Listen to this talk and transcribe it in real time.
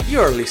You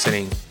are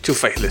listening to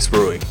Faithless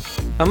Brewing,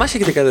 a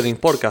Magic the Gathering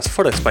podcast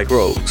for the Spike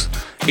Rogues.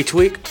 Each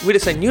week, we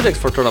design new decks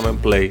for tournament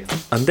play,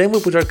 and then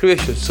we put our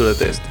creations to the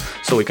test,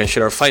 so we can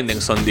share our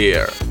findings on the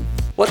air.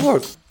 What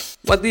worked?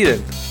 What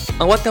didn't?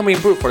 And what can we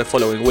improve for the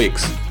following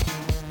weeks?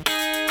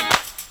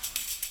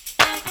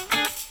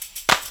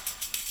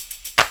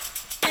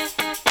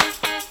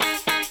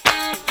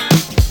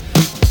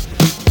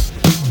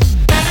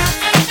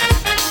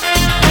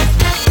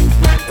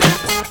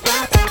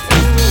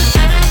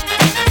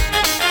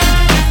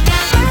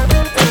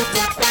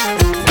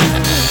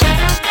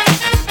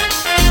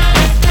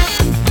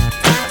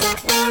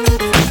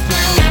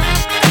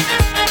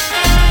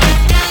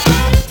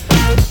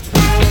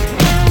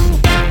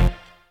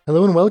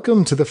 Hello and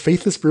welcome to the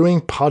Faithless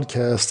Brewing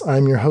Podcast.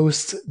 I'm your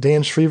host,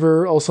 Dan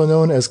Schriever, also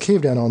known as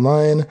Cavedan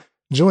Online,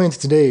 joined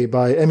today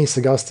by Emmy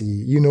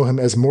Sagasti. You know him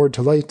as Mord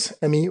to Light.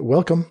 Emmy,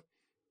 welcome.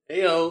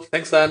 Heyo,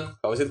 thanks Dan.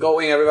 How's it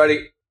going,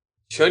 everybody?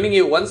 Joining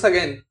you once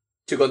again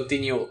to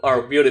continue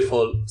our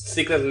beautiful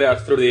Secret Lair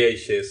Through the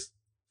Ages,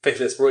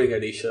 Faithless Brewing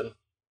Edition.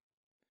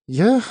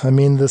 Yeah, I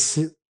mean,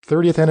 the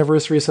 30th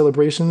anniversary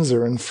celebrations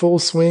are in full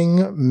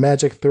swing.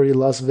 Magic 30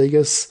 Las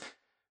Vegas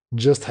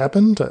just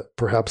happened.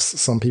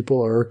 Perhaps some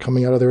people are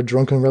coming out of their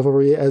drunken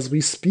revelry as we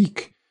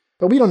speak.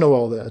 But we don't know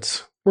all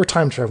that. We're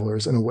time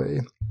travelers in a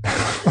way.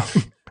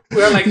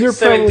 We are like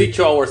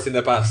 72 hours in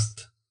the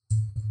past.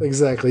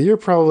 Exactly. You're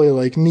probably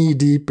like knee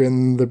deep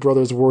in the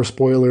Brothers War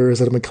spoilers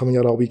that have been coming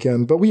out all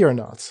weekend, but we are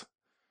not.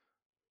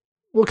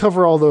 We'll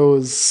cover all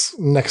those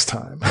next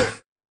time.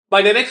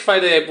 By the next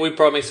Friday, we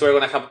promise we're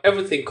going to have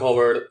everything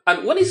covered.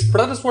 And when is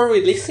Brothers War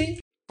releasing?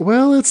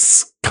 Well,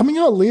 it's coming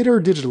out later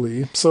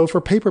digitally, so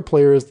for paper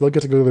players, they'll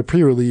get to go to the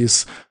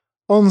pre-release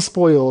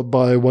unspoiled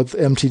by what the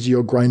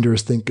MTGO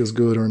grinders think is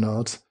good or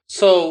not.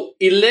 So,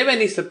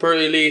 11 is the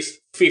pre-release,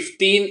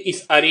 15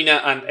 is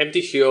Arena and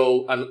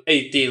MTGO, and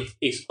 18th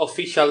is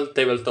official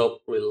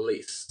tabletop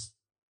release.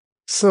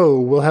 So,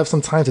 we'll have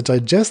some time to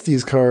digest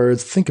these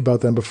cards, think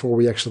about them before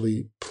we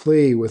actually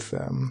play with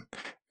them.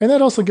 And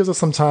that also gives us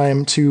some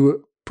time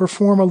to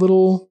perform a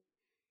little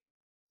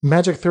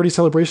Magic 30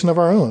 celebration of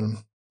our own.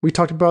 We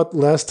talked about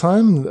last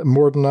time,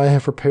 Mord and I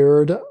have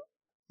prepared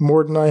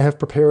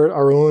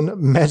our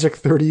own Magic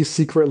 30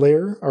 secret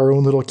lair, our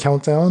own little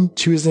countdown,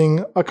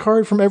 choosing a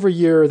card from every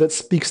year that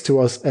speaks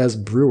to us as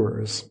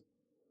brewers.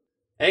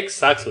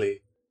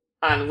 Exactly.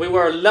 And we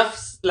were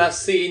last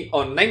seen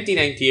on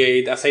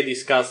 1998 as I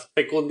discussed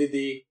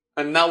Fecundity,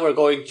 and now we're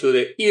going to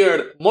the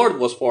year Mord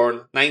was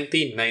born,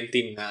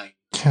 1999.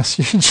 Yes,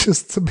 you're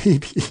just a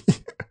baby.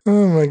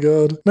 Oh my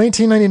god.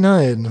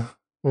 1999.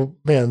 Well,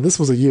 man, this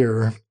was a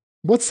year.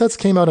 What sets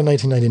came out in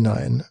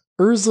 1999?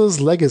 Urza's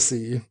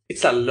Legacy.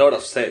 It's a lot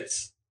of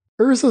sets.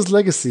 Urza's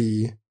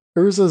Legacy,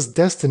 Urza's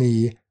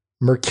Destiny,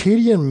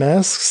 Mercadian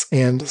Masks,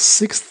 and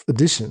 6th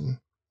Edition,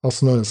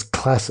 also known as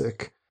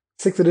Classic.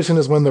 6th Edition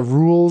is when the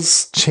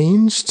rules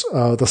changed.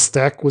 The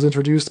stack was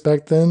introduced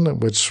back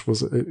then, which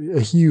was a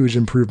huge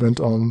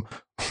improvement on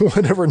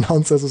whatever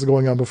nonsense was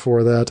going on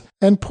before that.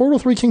 And Portal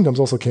 3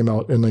 Kingdoms also came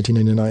out in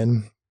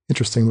 1999.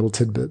 Interesting little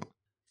tidbit.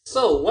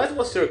 So, what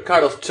was your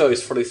card of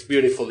choice for this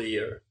beautiful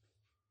year?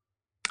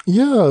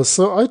 Yeah,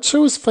 so I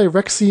chose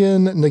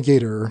Phyrexian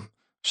Negator.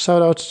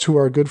 Shout out to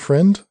our good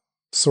friend,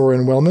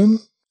 Soren Wellman,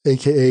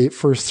 aka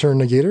First Turn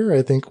Negator.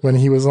 I think when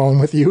he was on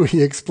with you,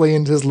 he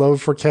explained his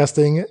love for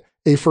casting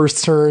a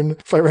first turn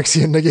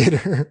Phyrexian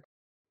Negator.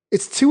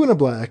 It's 2 and a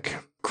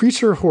black,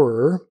 creature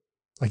horror,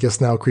 I guess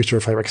now creature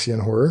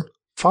Phyrexian horror,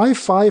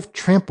 5/5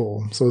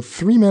 trample, so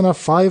 3 mana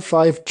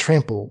 5/5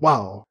 trample.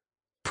 Wow.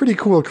 Pretty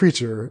cool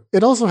creature.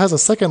 It also has a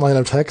second line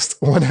of text.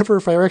 Whenever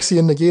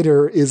Phyrexian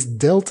Negator is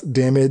dealt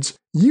damage,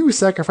 you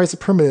sacrifice a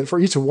permanent for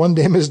each 1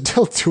 damage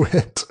dealt to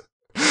it.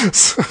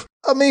 So,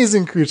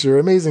 amazing creature.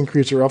 A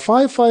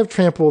 5/5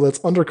 trample that's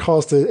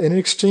undercosted. In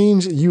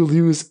exchange, you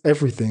lose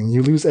everything.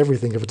 You lose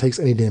everything if it takes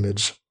any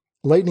damage.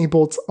 Lightning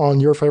bolts on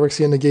your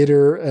Phyrexian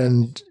Negator,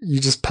 and you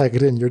just pack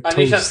it in. You're toast.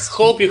 And you just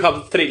hope you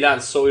have 3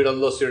 lands so you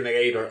don't lose your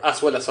Negator,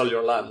 as well as all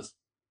your lands.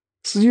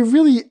 So you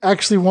really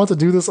actually want to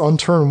do this on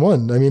turn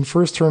 1. I mean,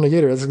 first turn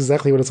Negator, that's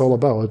exactly what it's all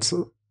about.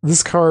 So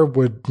this card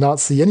would not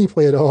see any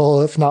play at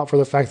all if not for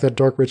the fact that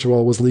Dark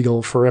Ritual was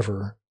legal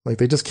forever. Like,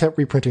 they just kept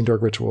reprinting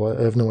Dark Ritual.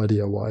 I have no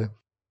idea why.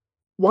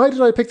 Why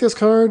did I pick this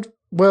card?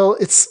 Well,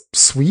 it's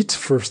sweet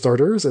for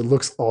starters. It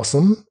looks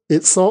awesome.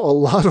 It saw a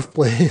lot of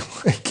play.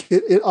 Like,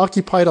 it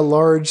occupied a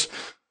large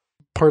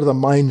part of the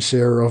mind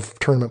share of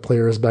tournament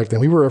players back then.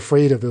 We were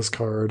afraid of this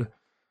card.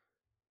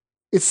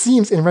 It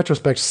seems, in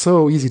retrospect,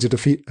 so easy to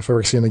defeat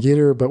Phyrexian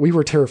Negator, but we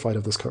were terrified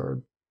of this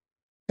card.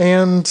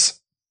 And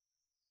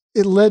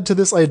it led to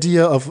this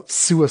idea of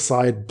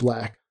suicide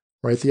black,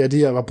 right? The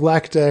idea of a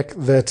black deck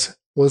that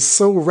was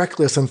so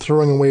reckless in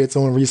throwing away its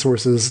own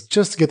resources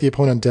just to get the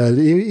opponent dead.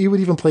 It would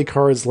even play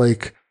cards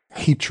like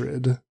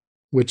Hatred,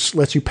 which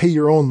lets you pay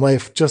your own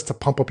life just to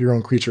pump up your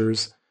own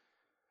creatures.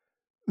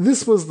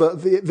 This was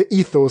the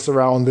ethos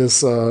around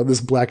this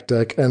black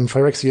deck, and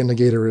Phyrexian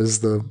Negator is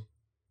the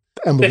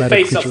emblematic the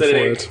face creature of the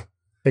for deck. it.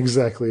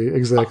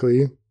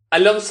 Exactly.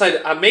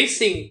 Alongside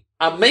amazing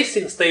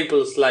amazing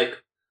staples like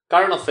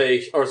Garden of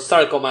Age or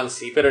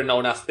Sarcomancy, better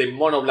known as the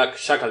Mono Black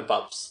Shackle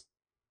Pups.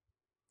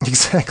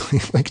 Exactly,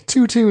 like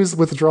 2/2s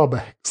with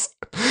drawbacks.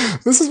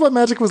 This is what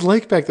Magic was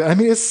like back then. I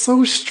mean, it's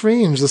so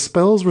strange. The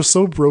spells were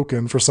so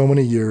broken for so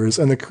many years,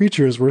 and the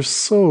creatures were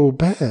so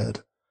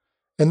bad.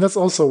 And that's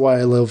also why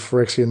I love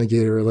Phyrexian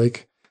Negator.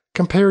 Like,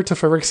 compared to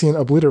Phyrexian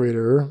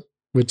Obliterator,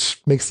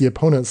 which makes the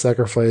opponent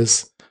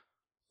sacrifice,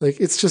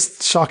 like, it's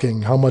just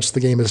shocking how much the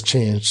game has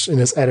changed in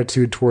its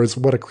attitude towards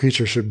what a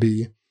creature should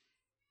be.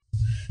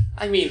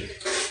 I mean,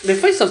 the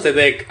face of the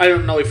deck, I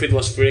don't know if it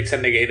was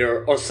Phyrexian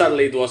Negator or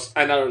sadly it was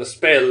another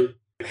spell,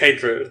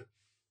 Hatred.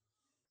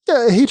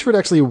 Yeah, Hatred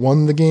actually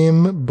won the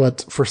game,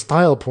 but for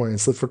style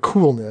points, for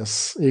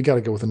coolness, you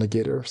gotta go with a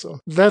Negator. So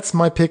that's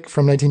my pick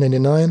from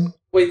 1999.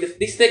 Wait,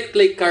 this deck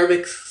play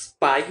Karbex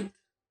Spite?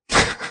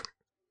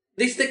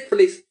 This deck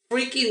plays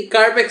freaking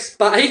Karbex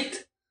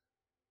Spite?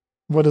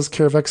 What is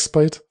Karvex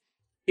Spite?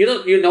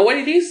 You know what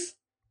it is?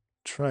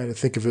 Trying to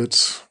think of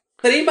it.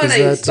 3 mana Is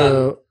instant.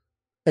 that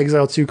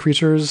exile 2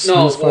 creatures?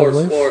 No, lose 5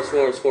 life?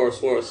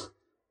 worse.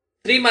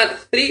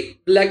 3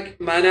 black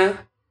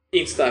mana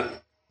instant.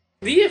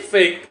 The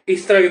effect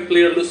is target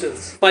player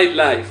loses 5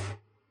 life.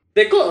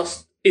 The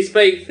cost is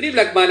paying 3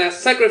 black mana,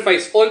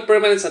 sacrifice all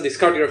permanents and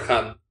discard your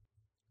hand.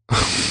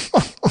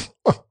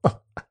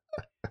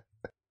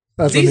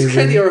 That's Discard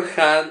amazing. your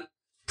hand,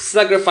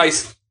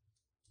 sacrifice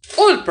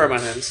all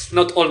permanents.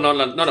 Not all,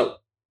 no.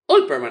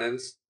 All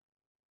permanents.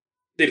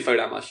 Deal 5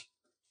 damage.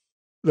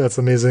 That's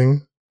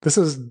amazing. This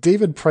is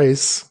David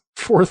Price,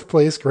 4th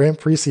place Grand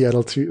Prix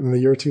Seattle in the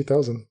year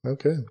 2000.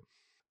 Okay.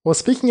 Well,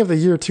 speaking of the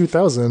year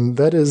 2000,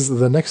 that is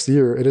the next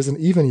year. It is an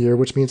even year,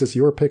 which means it's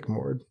your pick,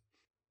 Mord.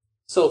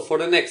 So for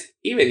the next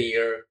even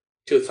year,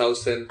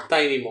 2000,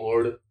 Tiny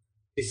Mord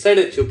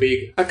decided to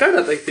pick a card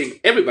that I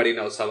think everybody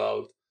knows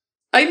about.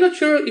 I'm not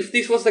sure if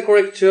this was the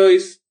correct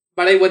choice,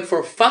 but I went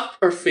for Fact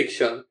or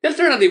Fiction. The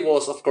alternative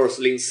was, of course,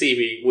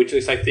 Linksevi, which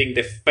is, I think,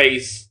 the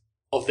face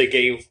of the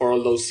game for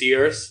all those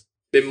years.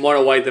 The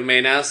mono white the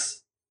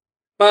menace.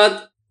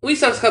 But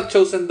Wizards had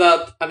chosen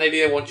that, and I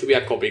didn't want to be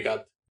a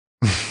copycat.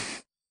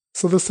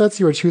 So the sets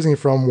you were choosing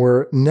from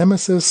were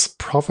Nemesis,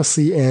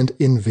 Prophecy, and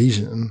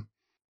Invasion.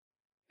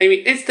 I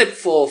mean, Step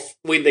 4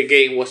 with the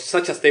game was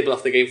such a staple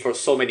of the game for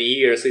so many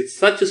years. It's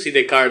sad to see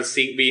the cards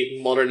be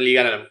modern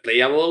legal and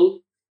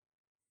unplayable.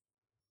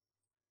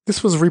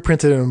 This was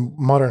reprinted in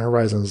Modern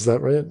Horizons, is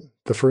that right?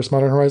 The first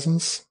Modern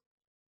Horizons?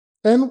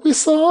 And we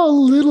saw a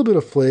little bit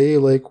of play,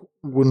 like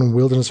when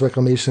Wilderness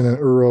Reclamation and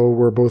Uro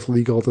were both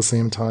legal at the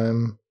same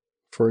time,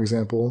 for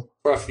example.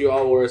 For a few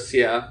hours,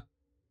 yeah.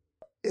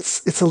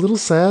 It's a little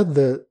sad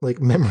that like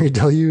Memory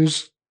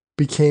Deluge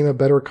became a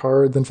better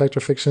card than Fact or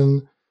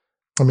Fiction.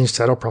 I mean,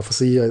 Shadow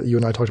Prophecy, you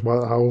and I talked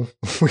about how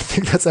we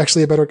think that's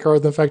actually a better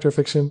card than Fact or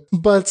Fiction.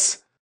 But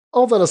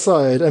all that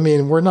aside, I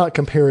mean, we're not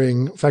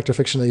comparing Fact or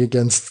Fiction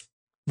against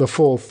the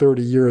full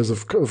 30 years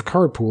of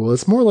card pool.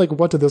 It's more like,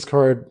 what did this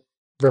card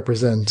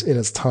represent in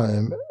its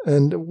time?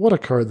 And what a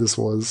card this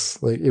was.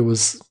 Like, it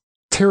was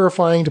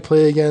terrifying to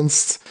play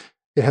against.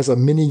 It has a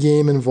mini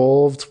game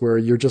involved where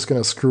you're just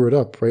going to screw it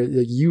up, right?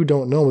 You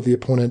don't know what the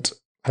opponent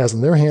has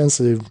in their hands,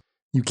 so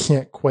you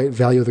can't quite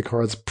value the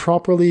cards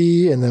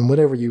properly. And then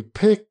whatever you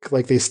pick,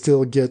 like, they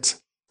still get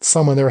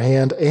some in their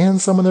hand and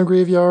some in their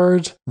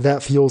graveyard.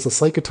 That fuels the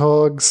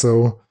Psychotog.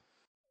 So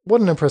what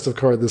an impressive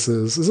card this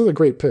is. This is a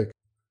great pick.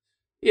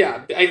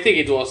 Yeah, I think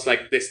it was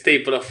like the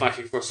staple of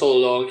Magic for so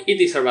long. It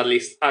deserved at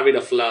least a bit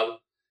of love.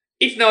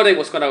 If not, I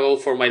was gonna go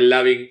for my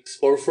loving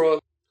Spore Frog.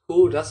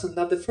 Who doesn't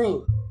love the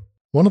frog?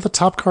 One of the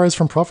top cards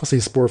from Prophecy,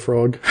 Spore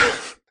Frog.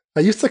 I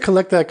used to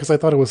collect that because I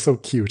thought it was so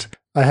cute.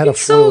 I had a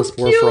foil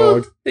Spore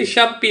Frog. The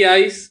champy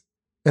eyes.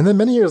 And then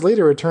many years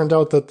later, it turned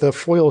out that the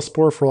foil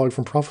Spore Frog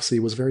from Prophecy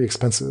was very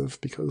expensive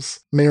because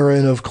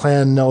Marin of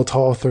Clan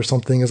Neltoth or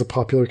something is a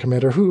popular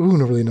commander. Who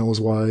really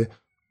knows why?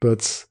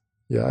 But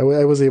yeah,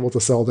 I was able to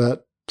sell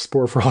that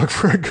Spore Frog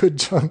for a good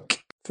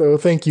chunk. So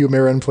thank you,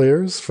 Marin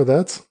players, for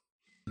that.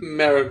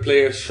 Marin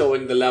players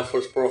showing the love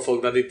for Spore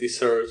Frog that it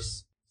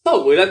deserves.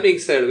 So, with that being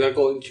said, we are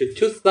going to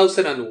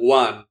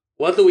 2001.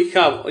 What do we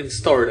have in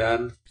store,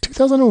 Dan?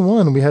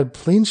 2001, we had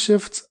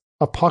Planeshift,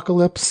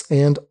 Apocalypse,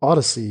 and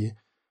Odyssey.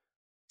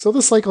 So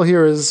the cycle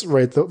here is,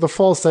 right, the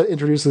fall set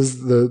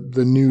introduces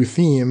the new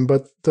theme,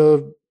 but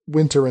the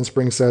winter and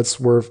spring sets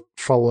were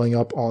following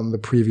up on the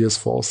previous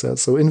fall set.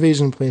 So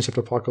Invasion, Planeshift,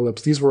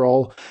 Apocalypse, these were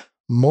all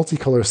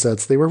multicolor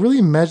sets. They were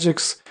really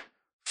Magic's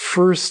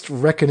first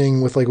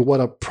reckoning with like what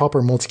a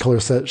proper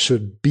multicolor set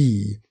should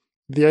be.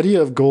 The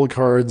idea of gold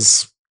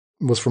cards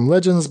was from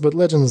Legends, but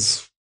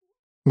Legends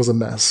was a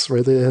mess,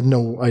 right? They had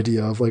no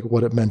idea of like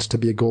what it meant to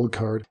be a gold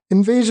card.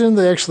 Invasion,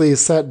 they actually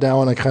sat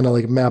down and kind of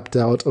like mapped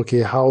out,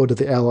 okay, how do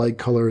the allied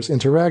colors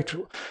interact?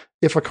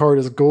 If a card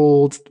is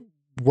gold,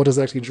 what is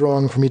actually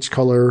drawing from each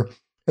color?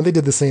 And they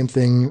did the same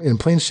thing in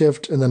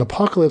Planeshift, and then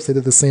Apocalypse, they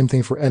did the same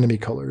thing for enemy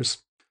colors.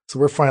 So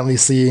we're finally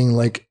seeing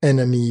like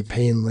enemy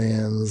pain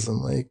lands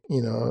and like,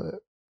 you know,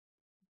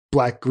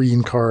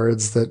 black-green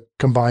cards that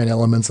combine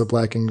elements of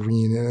black and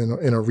green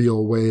in a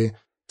real way.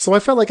 So I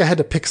felt like I had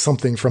to pick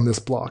something from this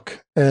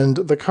block. And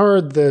the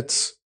card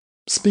that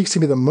speaks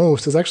to me the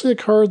most is actually a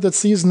card that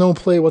sees no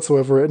play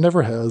whatsoever. It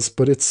never has,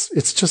 but it's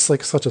just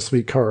like such a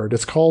sweet card.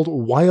 It's called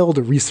Wild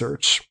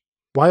Research.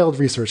 Wild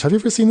Research. Have you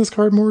ever seen this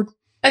card, Mord?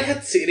 I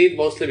had seen it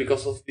mostly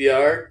because of the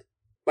art,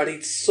 but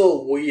it's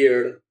so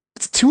weird.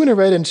 It's 2 in a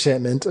red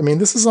enchantment. I mean,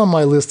 this is on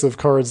my list of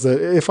cards that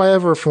if I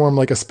ever form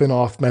like a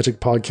spin-off Magic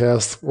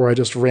podcast where I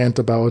just rant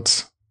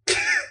about,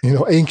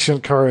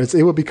 ancient cards,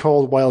 it would be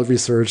called Wild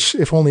Research,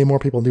 if only more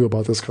people knew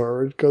about this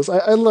card. Because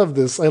I love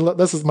this.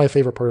 This is my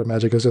favorite part of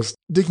Magic, is just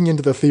digging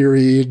into the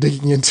theory,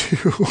 digging into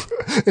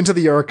into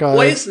the archive.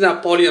 Why is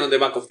Napoleon on the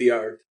back of the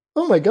art?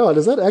 Oh my god,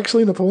 is that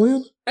actually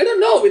Napoleon? I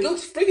don't know, it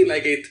looks pretty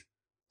like it.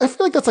 I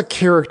feel like that's a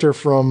character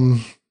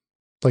from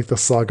like the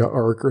Saga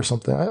arc or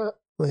something.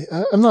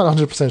 I'm not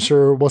 100%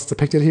 sure what's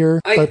depicted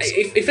here. But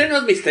if I'm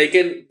not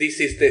mistaken, this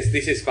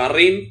is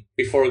Farrin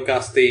before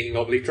casting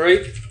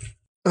Obliterate.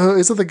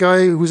 Is it the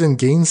guy who's in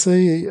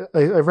Gainsay?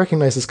 I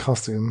recognize his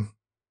costume.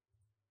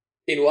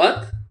 In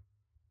what?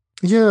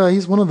 Yeah,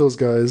 he's one of those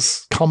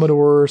guys.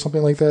 Commodore or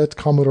something like that.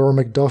 Commodore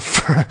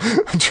Macduff.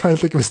 I'm trying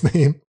to think of his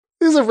name.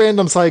 He's a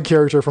random side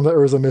character from the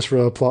Urza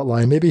Mishra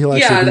plotline. Maybe he'll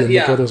actually be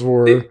in the Brothers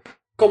War.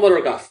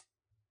 Commodore Guff.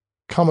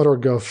 Commodore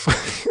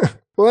Guff.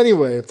 Well,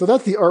 anyway, so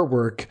that's the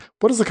artwork.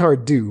 What does the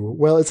card do?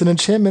 Well, it's an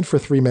enchantment for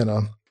 3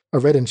 mana. A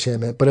red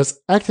enchantment, but its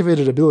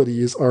activated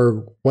abilities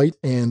are white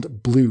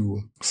and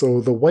blue. So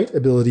the white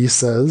ability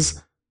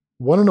says,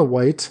 1 and a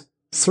white,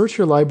 search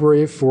your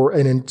library for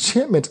an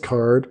enchantment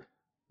card,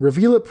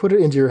 reveal it, put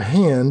it into your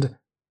hand,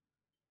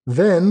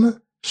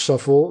 then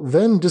shuffle,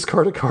 then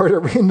discard a card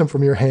at random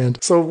from your hand.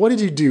 So what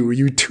did you do?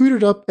 You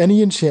tutored up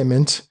any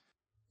enchantment,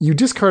 you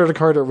discarded a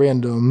card at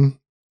random,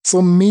 so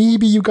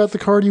maybe you got the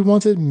card you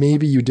wanted,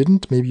 maybe you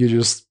didn't, maybe you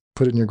just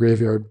put it in your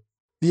graveyard.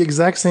 The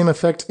exact same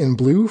effect in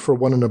blue for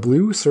 1 and a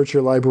blue. Search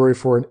your library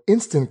for an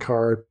instant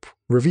card,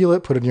 reveal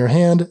it, put it in your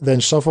hand,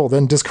 then shuffle,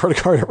 then discard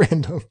a card at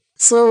random.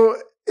 So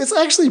it's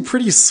actually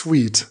pretty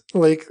sweet.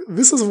 Like,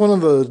 this is one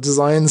of the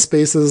design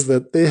spaces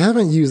that they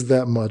haven't used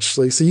that much.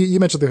 Like, so you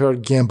mentioned the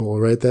card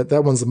Gamble, right?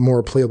 That one's a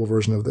more playable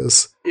version of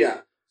this. Yeah.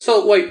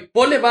 So wait,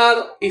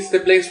 Bolivar is the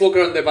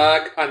Planeswalker on the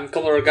back, and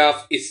Commodore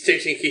Guff is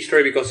changing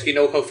history because he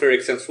knows how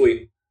Phyrexians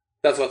win.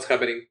 That's what's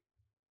happening.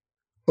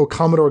 Oh,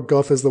 Commodore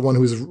Guff is the one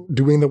who's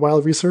doing the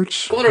wild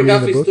research? Commodore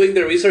Guff is doing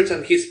the research,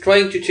 and he's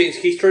trying to change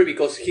history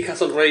because he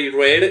has already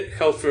read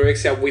how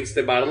Phyrexia wins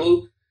the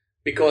battle,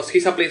 because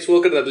he's a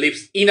Planeswalker that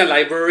lives in a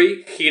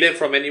library, hidden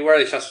from anywhere,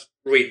 and just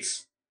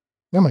reads.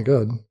 Oh my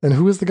god. And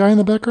who is the guy in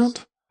the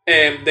background?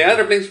 The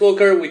other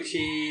Planeswalker, which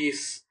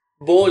is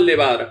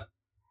Bolivar.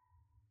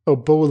 Oh,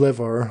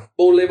 Bolivar.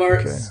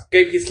 Bolivar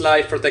gave his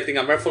life protecting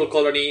a merfolk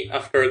colony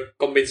after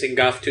convincing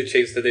Guff to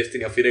change the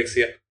destiny of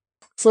Phyrexia.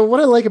 So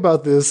what I like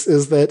about this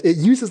is that it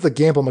uses the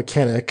gamble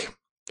mechanic.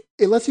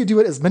 It lets you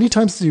do it as many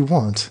times as you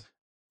want.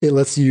 It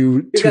lets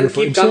you tutor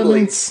for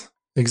enchantments.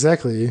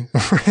 Exactly.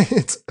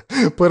 Right.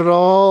 Put it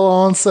all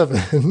on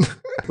 7.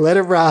 Let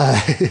it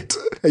ride.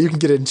 You can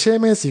get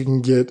enchantments, you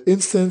can get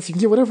instants, you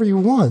can get whatever you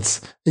want.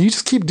 And you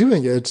just keep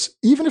doing it.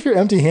 Even if you're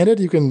empty-handed,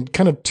 you can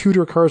kind of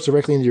tutor cards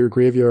directly into your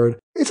graveyard.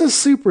 It's a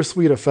super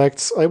sweet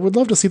effect. I would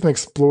love to see them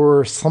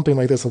explore something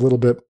like this a little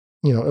bit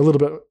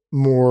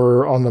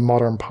more on the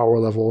modern power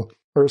level.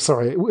 Or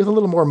sorry, with a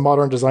little more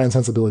modern design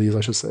sensibilities,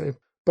 I should say.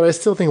 But I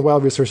still think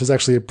Wild Research is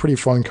actually a pretty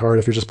fun card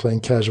if you're just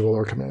playing casual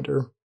or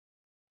commander.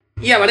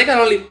 Yeah, but I can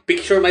only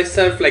picture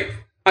myself like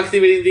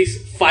activating this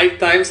 5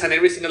 times and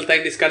every single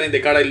time discarding the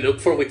card I look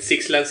for with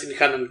 6 lands in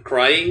hand and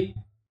crying.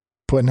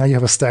 But now you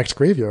have a stacked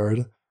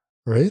graveyard,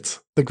 right?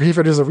 The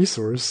graveyard is a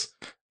resource.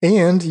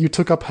 And you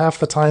took up half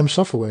the time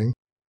shuffling.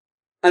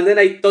 And then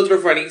I thought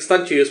for an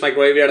instant to use my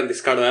graveyard and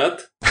discard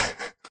that.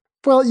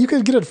 Well, you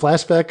could get a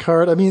flashback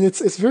card. I mean,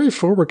 it's very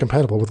forward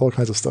compatible with all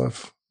kinds of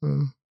stuff.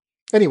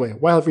 Anyway,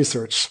 Wild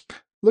Research.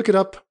 Look it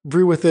up,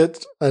 brew with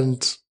it,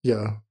 and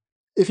yeah.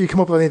 If you come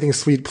up with anything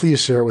sweet, please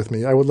share it with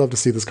me. I would love to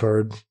see this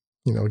card,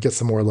 get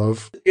some more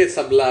love. Get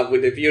some love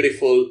with the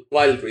beautiful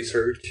Wild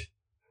Research.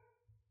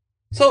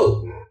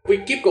 So,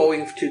 we keep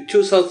going to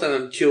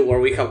 2002 where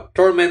we have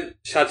Torment,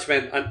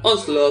 Judgment, and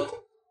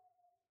Onslaught.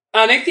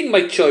 And I think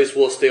my choice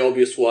was the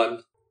obvious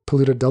one.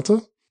 Polluted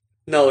Delta?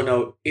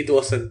 No, it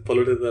wasn't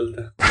Polluted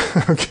Delta.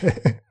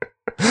 Okay.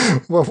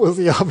 What was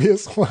the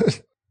obvious one?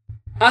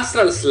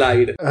 Astral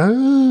Slide.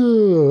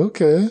 Oh,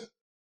 okay.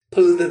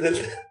 Polluted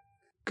Delta.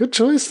 Good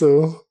choice,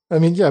 though. I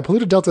mean, yeah,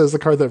 Polluted Delta is the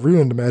card that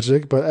ruined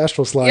Magic, but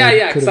Astral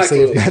Slide could have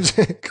saved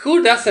Magic.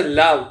 Who doesn't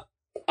love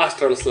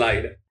Astral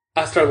Slide?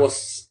 Slide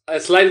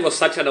was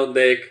such an on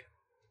deck.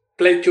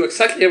 Played to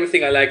exactly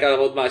everything I like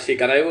about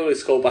Magic, and I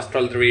always hope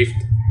Astral Drift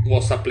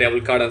was a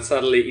playable card, and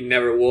sadly it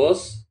never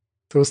was.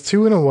 Those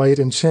 2 and a white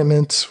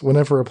enchantment.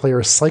 Whenever a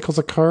player cycles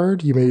a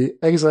card, you may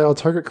exile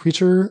target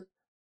creature,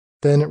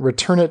 then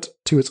return it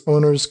to its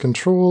owner's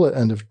control at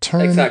end of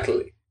turn.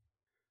 Exactly.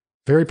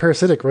 Very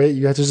parasitic, right?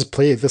 You have to just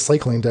play the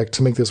cycling deck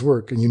to make this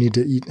work, and you need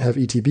to have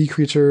ETB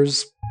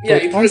creatures.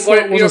 Yeah,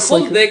 your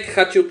whole deck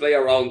had to play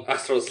around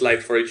Astral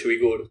Slide for it to be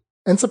good.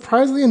 And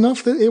surprisingly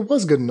enough, it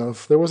was good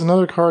enough. There was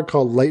another card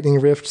called Lightning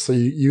Rift, so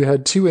you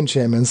had 2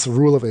 enchantments,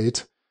 rule of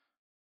 8,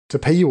 to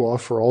pay you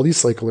off for all these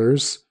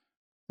cyclers.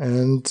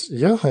 And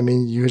yeah, I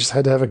mean, you just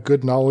had to have a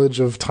good knowledge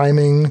of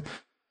timing.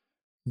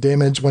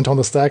 Damage went on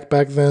the stack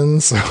back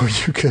then, so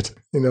you could,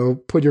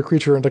 put your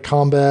creature into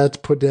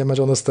combat, put damage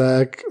on the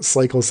stack,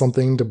 cycle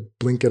something to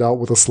blink it out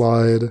with a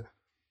slide.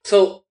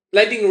 So,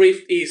 Lightning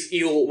Rift is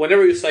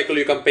whenever you cycle,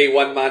 you can pay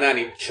 1 mana and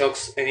it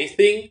chucks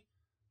anything.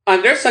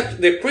 And there's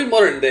the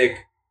pre-modern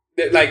deck,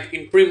 like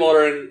in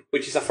pre-modern,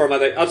 which is a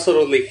format I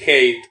absolutely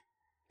hate.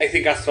 I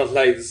think Astral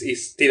Lights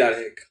is still a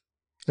deck.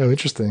 Oh,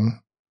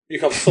 interesting. You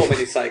have so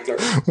many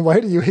cyclers. Why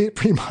do you hate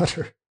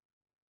pre-modern?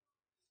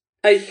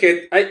 I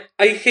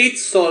hate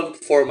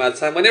solved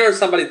formats, and whenever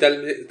somebody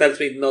tells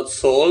me not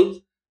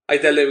solved, I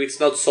tell them it's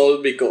not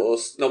solved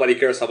because nobody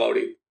cares about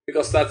it.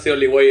 Because that's the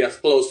only way a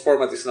closed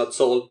format is not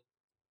solved.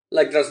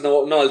 Like, there's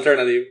no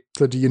alternative.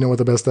 So do you know what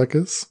the best deck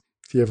is?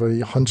 Do you have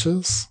any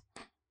hunches?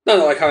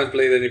 No, I haven't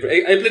played any.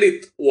 I played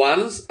it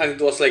once, and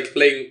it was like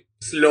playing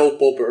slow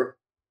Pauper.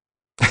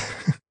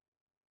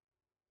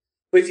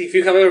 Which, if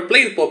you have ever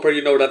played Pauper,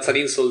 you know that's an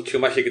insult to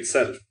Magic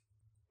itself.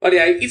 But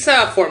yeah, it's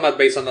a format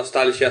based on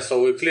nostalgia,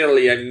 so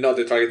clearly I'm not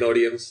the target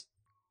audience.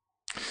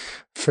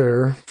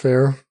 Fair.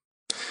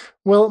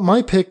 Well,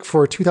 my pick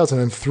for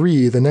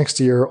 2003, the next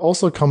year,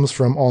 also comes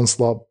from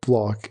Onslaught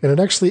Block, and it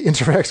actually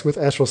interacts with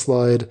Astral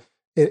Slide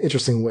in an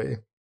interesting way.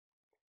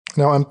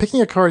 Now, I'm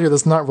picking a card here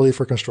that's not really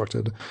for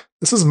Constructed.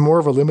 This is more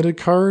of a limited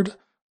card,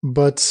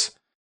 but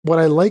what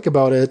I like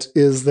about it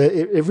is that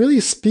it really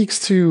speaks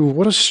to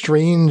what a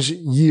strange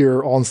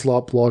year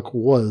Onslaught Block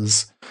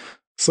was.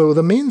 So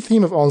the main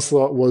theme of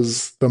Onslaught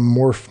was the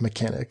morph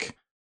mechanic.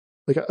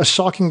 Like a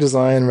shocking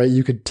design, right?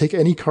 You could take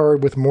any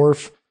card with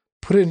morph,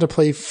 put it into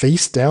play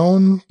face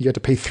down. You had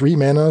to pay 3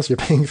 mana, so you're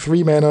paying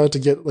 3 mana to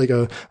get like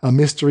a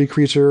mystery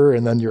creature,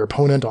 and then your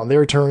opponent on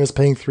their turn is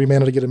paying 3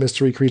 mana to get a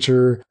mystery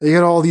creature. You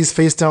get all these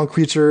face down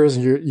creatures,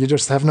 and you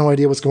just have no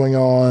idea what's going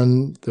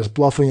on. There's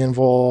bluffing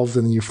involved,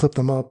 and you flip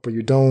them up or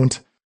you don't.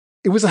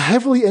 It was a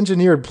heavily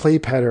engineered play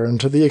pattern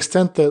to the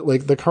extent that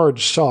like the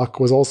card Shock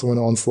was also an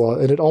Onslaught,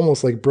 and it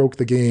almost like broke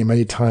the game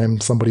anytime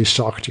somebody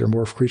shocked your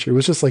morph creature. It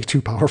was just like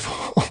too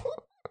powerful.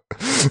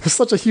 It's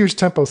such a huge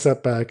tempo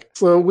setback.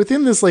 So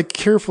within this like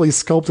carefully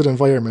sculpted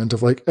environment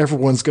of like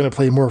everyone's going to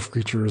play morph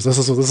creatures, this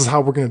is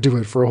how we're going to do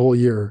it for a whole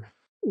year.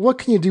 What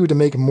can you do to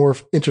make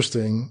morph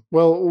interesting?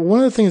 Well, one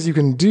of the things you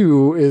can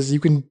do is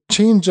you can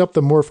change up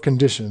the morph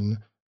condition,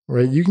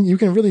 right? You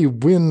can really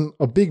win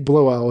a big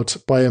blowout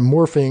by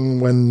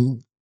morphing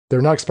when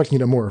they're not expecting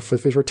you to morph.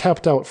 If you're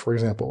tapped out, for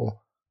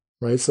example,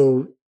 right?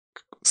 So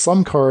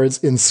some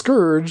cards in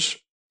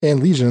Scourge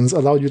and Legions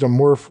allow you to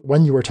morph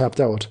when you are tapped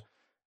out.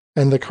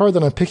 And the card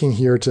that I'm picking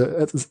here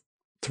to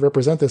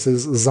represent this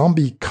is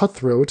Zombie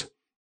Cutthroat.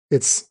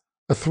 It's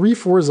a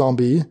 3/4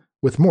 zombie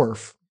with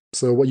morph.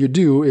 So what you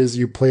do is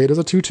you play it as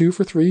a 2/2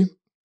 for 3.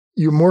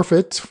 You morph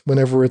it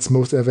whenever it's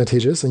most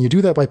advantageous, and you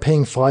do that by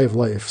paying 5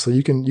 life. So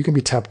you can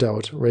be tapped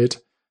out, right?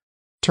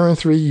 Turn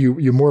 3,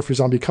 you morph your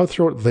Zombie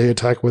Cutthroat. They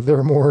attack with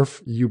their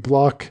morph. You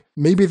block.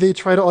 Maybe they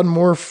try to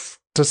unmorph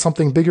to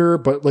something bigger,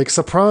 but like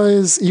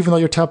surprise, even though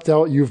you're tapped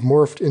out, you've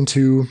morphed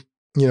into,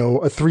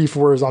 a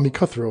 3/4 Zombie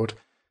Cutthroat.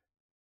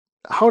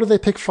 How did they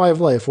pick 5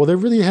 life? Well, they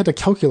really had to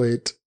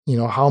calculate,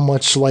 how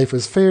much life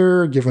is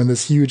fair, given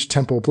this huge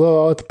tempo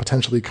blowout,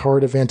 potentially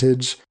card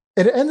advantage.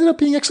 And it ended up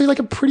being actually like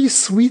a pretty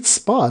sweet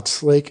spot.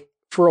 Like,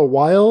 for a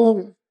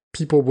while,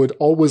 people would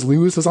always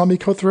lose the Zombie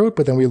Cutthroat,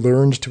 but then we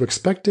learned to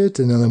expect it.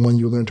 And then when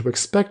you learn to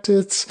expect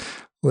it,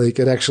 like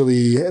it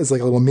actually is like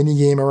a little mini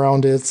game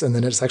around it, and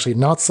then it's actually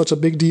not such a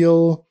big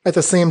deal. At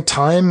the same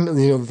time,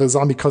 the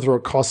Zombie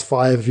Cutthroat costs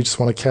 5 if you just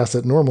want to cast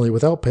it normally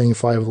without paying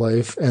 5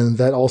 life, and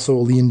that also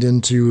leaned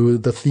into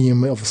the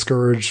theme of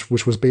Scourge,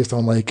 which was based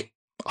on like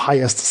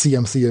highest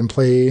CMC in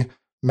play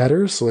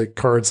matters. So like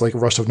cards like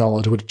Rush of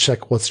Knowledge would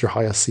check what's your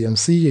highest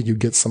CMC, and you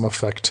get some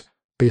effect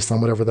based on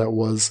whatever that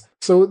was.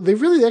 So they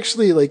really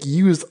actually like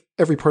used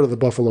every part of the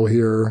buffalo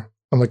here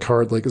on the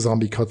card like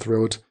Zombie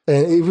Cutthroat.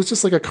 And it was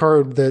just like a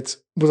card that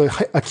was a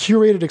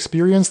curated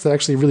experience that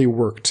actually really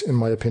worked, in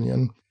my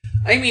opinion.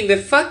 I mean, the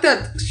fact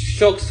that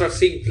shocks are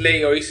seeing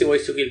play or easy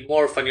ways to kill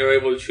morph, and you're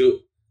able to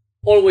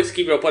always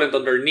keep your opponent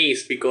on their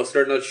knees because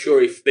they're not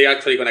sure if they're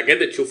actually going to get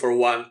the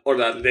 2-for-1 or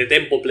that the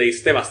tempo play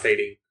is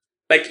devastating.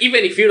 Like,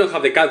 even if you don't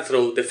have the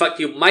Cutthroat, the fact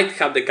you might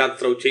have the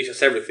Cutthroat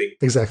changes everything.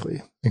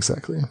 Exactly.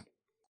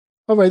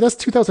 All right, that's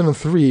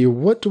 2003.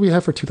 What do we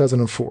have for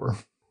 2004?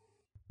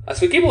 As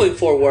we keep moving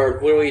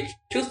forward, we reach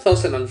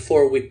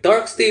 2004 with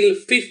Darksteel,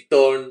 Fifth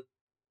Dawn,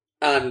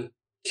 and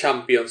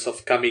Champions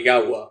of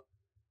Kamigawa.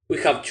 We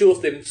have 2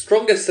 of the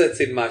strongest sets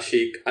in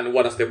Magic and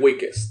 1 of the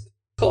weakest.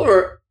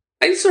 However,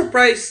 I'm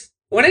surprised.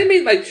 When I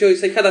made my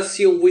choice, I had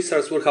assumed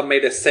Wizards would have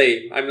made the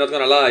same, I'm not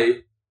gonna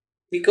lie.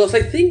 Because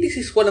I think this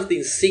is one of the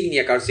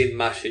insignia cards in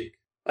Magic.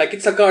 Like,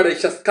 it's a card I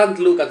just can't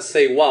look and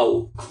say,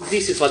 wow,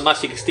 this is what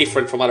Magic is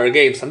different from other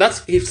games, and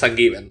that's Gifts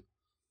Ungiven.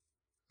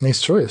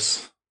 Nice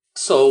choice.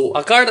 So,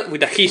 a card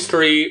with a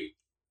history,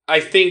 I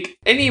think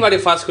anybody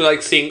of us who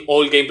likes seeing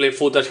old gameplay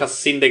footage has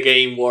seen the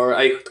game where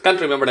I can't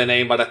remember the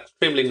name, but an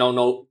extremely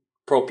no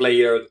pro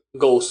player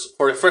goes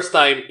for the first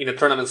time in a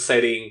tournament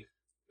setting,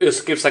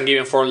 uses Gifts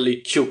Ungiven for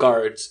only 2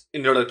 cards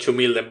in order to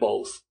mill them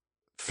both.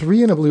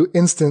 3 and a blue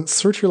instant,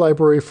 search your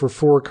library for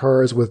 4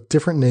 cards with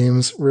different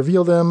names,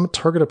 reveal them,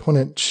 target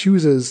opponent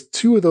chooses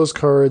 2 of those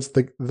cards,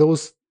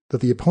 those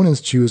that the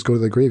opponents choose go to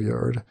the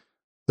graveyard.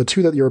 The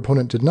 2 that your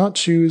opponent did not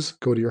choose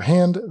go to your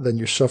hand, then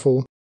you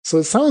shuffle. So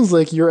it sounds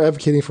like you're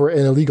advocating for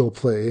an illegal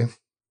play.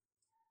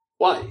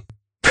 Why?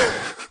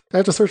 I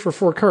have to search for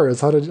 4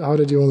 cards. How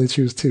did you only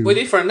choose 2? With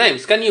different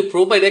names. Can you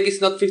prove my deck is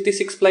not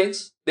 56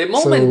 planes? The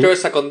moment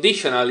there's a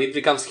conditional, it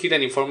becomes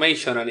hidden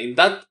information, and in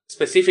that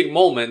specific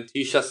moment,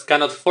 you just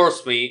cannot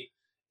force me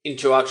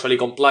into actually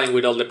complying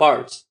with all the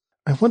parts.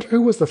 I wonder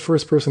who was the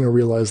first person who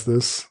realized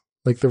this.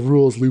 Like the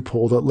rules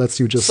loophole that lets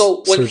you just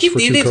So when search he for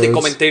did 2 it, cards. the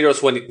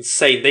commentators went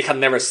insane. They had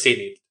never seen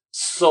it.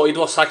 So it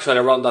was actually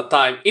around that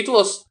time. It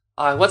was,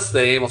 what's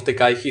the name of the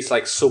guy? He's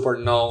like super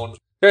known.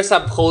 There's a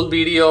whole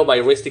video by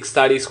Ristic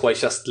Studies who I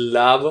just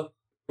love.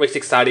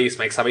 Ristic Studies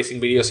makes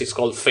amazing videos. It's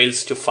called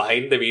Fails to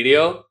Find the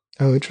video.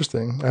 Oh,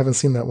 interesting. I haven't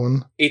seen that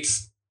one.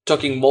 It's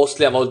talking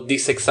mostly about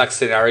this exact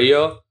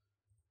scenario.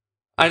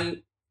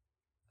 And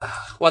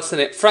what's the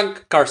name?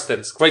 Frank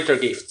Karsten's Greater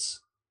Gifts.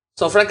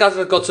 So Frank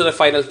Karsten got to the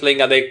finals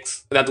playing a deck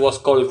that was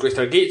called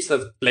Greater Gifts,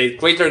 that played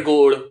Greater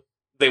Good,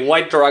 the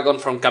White Dragon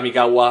from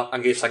Kamigawa,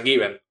 and Gifts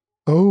Ungiven.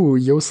 Oh,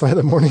 Yosai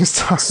the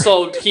Morningstar.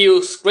 So he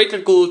used Greater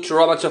Good to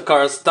draw a bunch of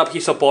cards, tap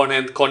his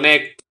opponent,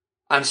 connect,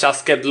 and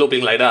just kept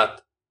looping like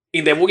that.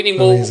 In the winning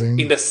move,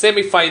 in the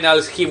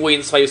semifinals, he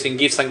wins by using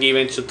Gifts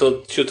Ungiven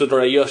to draw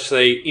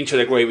Yosei into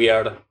the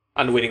graveyard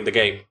and winning the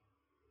game.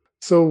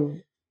 So,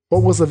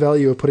 what was the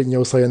value of putting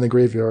Yosai in the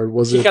graveyard?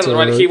 Was he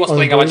it he was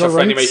playing a bunch of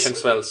rights? animation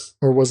spells.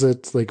 Or was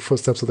it like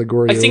Footsteps of the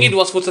Goryo? I think it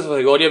was Footsteps of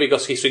the Goryo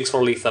because he swings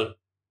for lethal.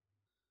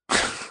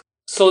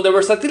 So the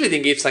versatility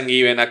in Gifts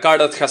Ungiven, a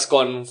card that has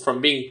gone from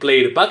being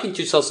played back in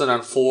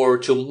 2004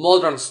 to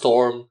Modern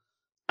Storm,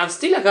 and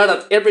still a card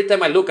that every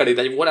time I look at it,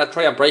 I want to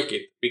try and break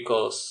it,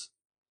 because...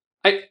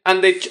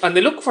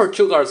 the look for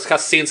 2 cards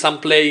has seen some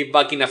play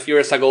back in a few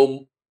years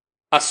ago.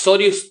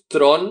 Azorius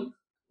Tron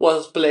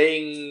was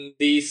playing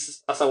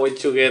this as a way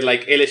to get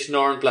like Elesh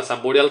Norn plus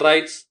some Burial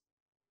Rites,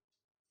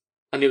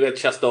 and you get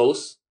just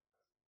those.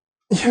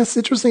 Yeah, it's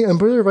interesting. And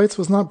Burial Rites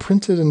was not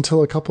printed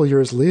until a couple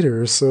years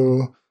later,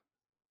 so...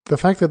 The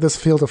fact that this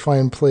failed to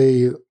find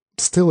play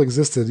still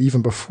existed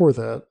even before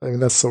that, I mean,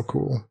 that's so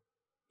cool.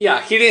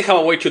 Yeah, he didn't have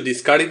a way to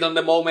discard it on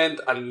the moment,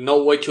 and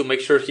no way to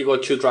make sure he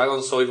got 2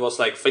 dragons, so it was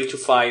like, fail to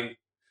find.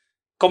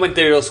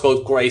 Commentators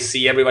go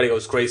crazy, everybody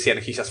goes crazy,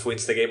 and he just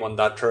wins the game on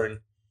that turn.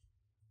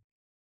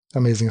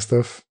 Amazing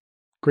stuff.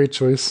 Great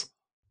choice.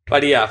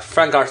 But yeah,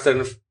 Frank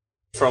Karsten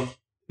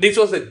this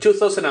was the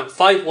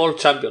 2005 World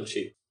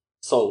Championship.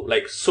 So,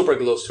 like, super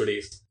close to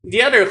this.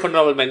 The other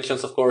honorable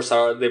mentions, of course,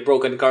 are the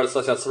broken cards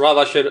such as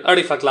Ravager,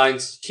 Artifact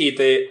Lines,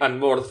 Cheate, and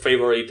more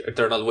favorite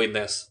Eternal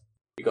Witness.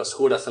 Because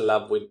who doesn't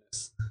love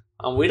Witness?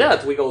 And with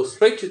that, we go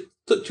straight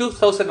to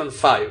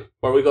 2005,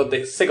 where we got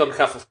the second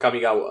half of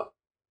Kamigawa.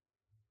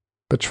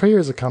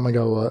 Betrayers of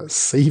Kamigawa,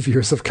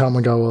 Saviors of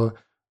Kamigawa,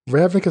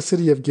 Ravnica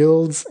City of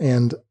Guilds,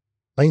 and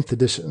 9th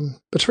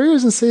edition.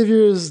 Betrayers and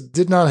Saviors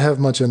did not have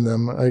much in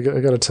them, I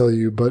gotta tell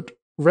you, but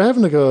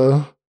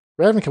Ravnica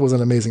was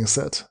an amazing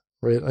set,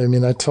 right? I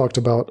mean, I talked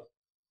about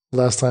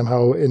last time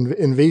how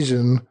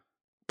Invasion,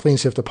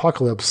 Planeshift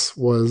Apocalypse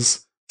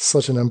was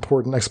such an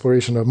important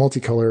exploration of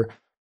multicolor.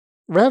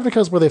 Ravnica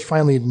is where they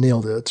finally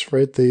nailed it,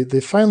 right? They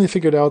finally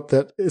figured out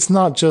that it's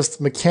not just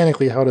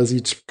mechanically how does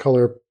each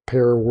color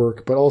pair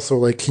work, but also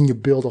like can you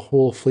build a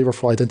whole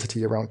flavorful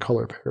identity around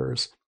color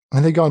pairs?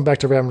 And they've gone back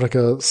to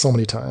Ravnica so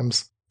many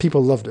times.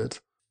 People loved it.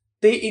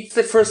 It's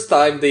the first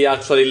time they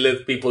actually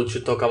let people to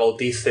talk about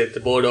these set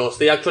boros.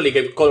 They actually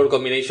gave color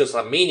combinations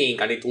a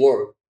meaning, and it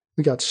worked.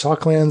 We got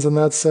Shocklands in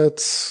that set,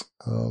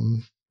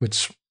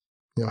 which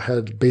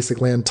had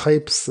basic land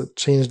types that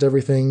changed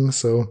everything.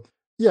 So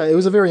yeah, it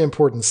was a very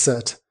important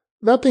set.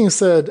 That being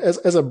said,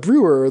 as a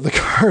brewer, the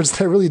cards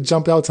that really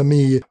jump out to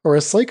me are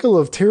a cycle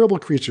of terrible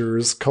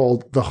creatures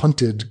called the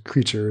Hunted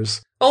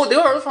Creatures. Oh, they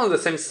were all from the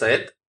same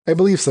set? I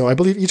believe so. I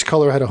believe each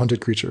color had a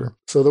hunted creature.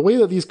 So the way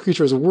that these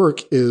creatures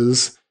work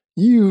is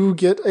you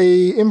get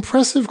a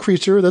impressive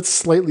creature that's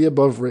slightly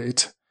above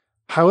rate.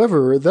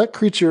 However, that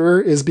creature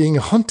is being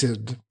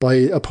hunted by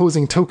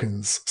opposing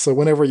tokens. So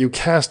whenever you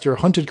cast your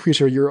hunted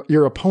creature,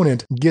 your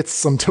opponent gets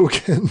some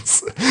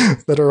tokens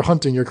that are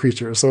hunting your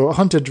creature. So a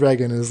hunted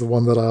dragon is the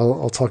one that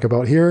I'll talk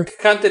about here.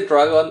 Hunted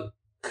dragon,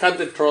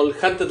 hunted troll,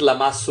 hunted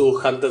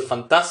Lamassu, hunted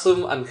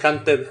phantasm, and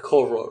hunted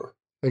horror.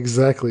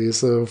 Exactly.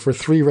 So for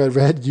 3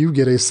 red, you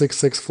get a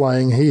 6/6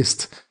 flying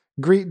haste.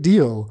 Great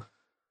deal.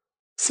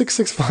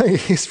 6/6 flying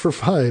haste for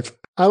 5.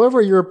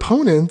 However, your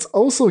opponent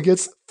also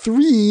gets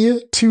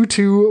 3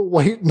 2/2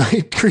 white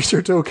knight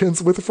creature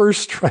tokens with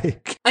first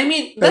strike. I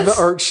mean, and the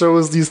art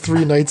shows these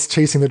 3 knights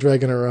chasing the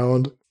dragon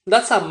around.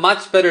 That's a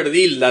much better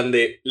deal than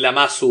the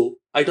Lamassu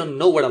I don't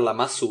know where a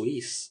Lamassu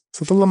is.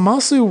 So the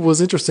Lamassu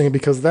was interesting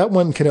because that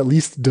one can at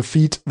least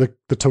defeat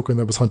the token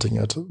that was hunting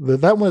it.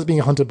 That one is being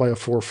hunted by a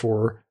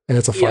 4/4, and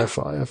it's a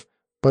 5/5.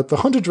 But the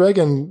Hunted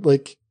Dragon,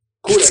 like,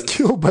 gets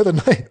killed by the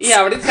Knights.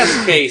 Yeah, but it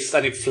has haste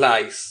and it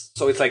flies,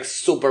 so it's like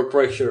super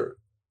pressure.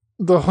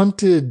 The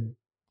Hunted...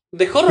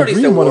 The Horror is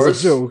the green one worst.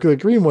 is a joke. The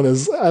green one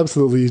is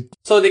absolutely...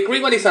 So the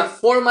green one is a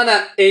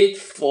 4-mana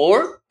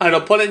 8/4. An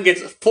opponent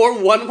gets 4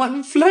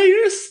 1/1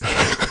 flyers.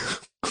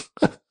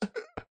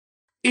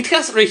 It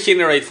has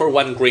regenerate for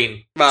 1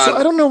 green. But So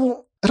I don't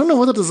know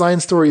what the design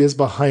story is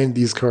behind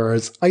these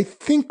cards. I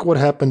think what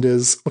happened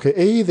is, okay,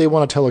 A, they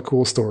want to tell a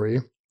cool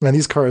story, and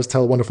these cards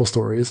tell wonderful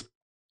stories.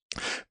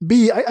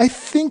 B, I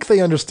think they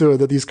understood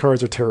that these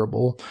cards are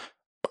terrible.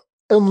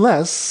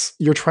 Unless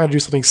you're trying to do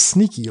something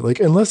sneaky, like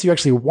unless you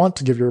actually want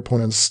to give your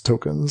opponents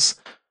tokens.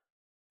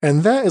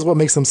 And that is what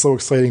makes them so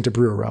exciting to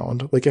brew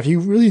around. Like if you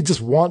really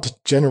just want to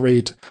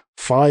generate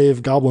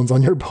 5 goblins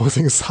on your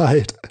opposing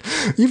side,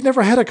 you've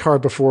never had a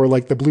card before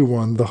like the blue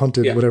one, the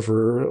Hunted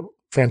whatever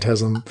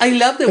Phantasm. I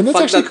love the and that's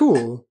fact actually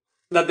cool.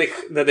 that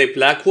the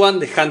black one,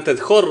 the Hunted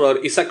Horror,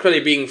 is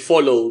actually being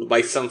followed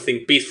by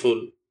something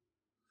peaceful.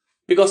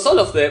 Because all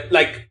of them,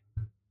 like,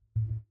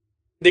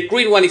 the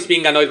green one is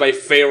being annoyed by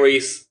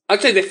fairies.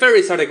 Actually, the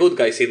fairies are the good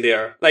guys in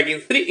there. Like in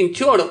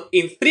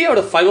 3 out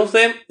of 5 of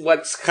them,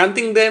 what's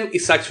hunting them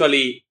is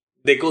actually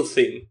the good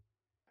thing.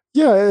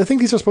 Yeah, I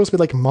think these are supposed to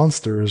be like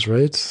monsters,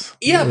 right?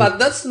 Yeah, but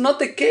that's not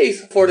the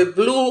case for the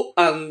blue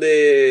and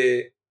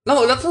the...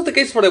 No, that's not the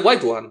case for the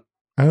white one.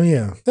 Oh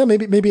yeah. Yeah,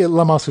 maybe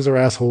Lamassus are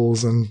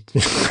assholes and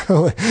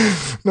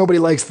nobody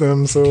likes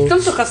them, so... It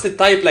also has the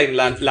type line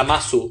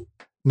Lamassu.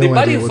 No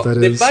idea what that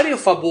is. The body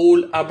of a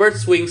bull, a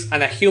bird's wings,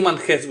 and a human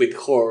head with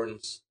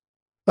horns.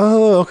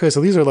 Oh, okay,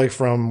 so these are like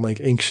from like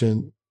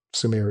ancient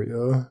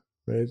Sumeria,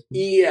 right?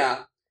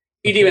 Yeah.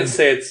 It even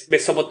says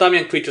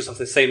Mesopotamian creatures of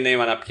the same name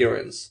and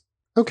appearance.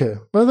 Okay,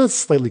 well that's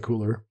slightly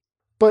cooler.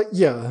 But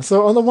yeah,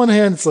 so on the one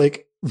hand, it's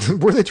like,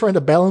 were they trying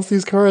to balance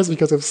these cards?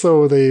 Because if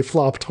so, they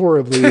flopped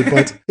horribly.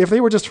 But if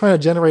they were just trying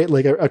to generate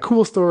like a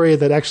cool story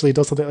that actually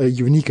does something, a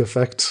unique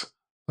effect,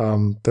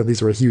 then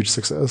these are a huge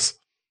success.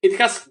 It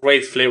has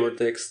great flavor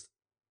text.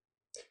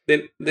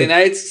 The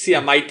knights see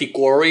a mighty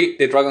quarry,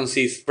 the dragon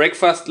sees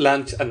breakfast,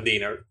 lunch, and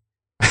dinner.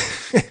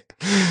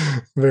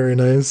 Very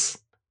nice.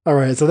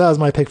 Alright, so that was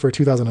my pick for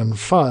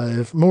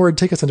 2005. Mord,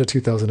 take us into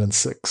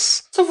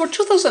 2006. So for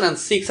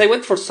 2006, I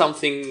went for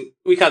something...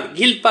 We had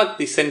Guildpact,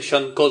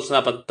 Dissension, Cold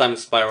Snap, and Time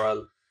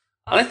Spiral.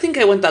 And I think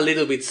I went a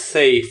little bit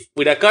safe,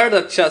 with a card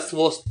that just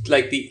was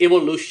like the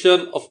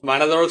evolution of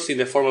Mana Dorks in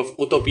the form of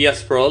Utopia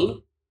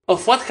Sprawl.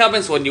 Of what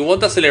happens when you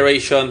want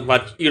acceleration,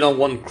 but you don't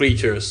want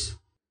creatures.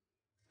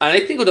 And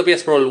I think Utopia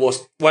Sprawl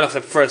was one of the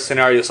first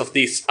scenarios of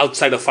this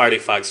outside of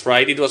artifacts,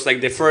 right? It was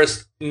like the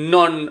first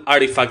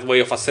non-artifact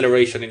way of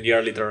acceleration in the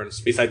early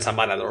turns, besides a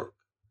Mana Dork.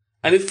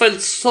 And it felt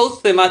so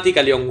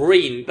thematically on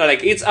green, that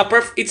like it's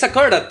a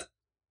card that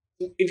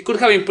it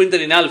could have been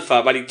printed in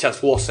alpha, but it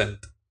just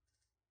wasn't.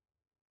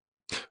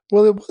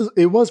 Well,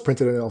 it was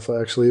printed in alpha,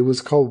 actually. It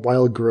was called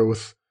Wild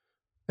Growth.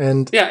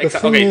 And yeah, the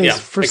thing is,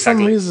 for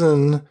some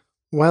reason,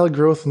 Wild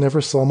Growth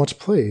never saw much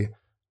play.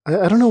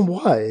 I don't know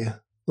why.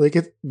 Like,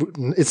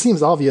 it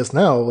seems obvious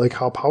now, like,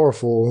 how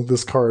powerful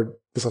this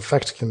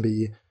effect can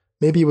be.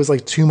 Maybe it was,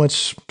 like, too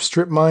much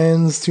strip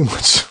mines, too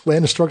much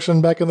land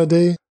destruction back in the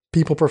day.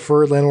 People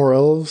preferred Llanowar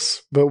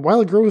Elves. But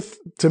Wild Growth,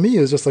 to me,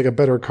 is just, like, a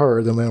better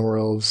card than Llanowar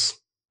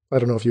Elves. I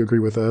don't know if you agree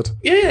with that.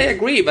 Yeah, I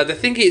agree, but the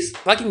thing is,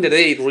 back in the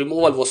day,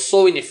 removal was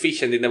so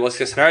inefficient in the boss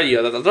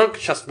scenario that the Dork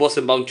just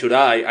wasn't bound to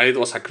die, and it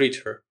was a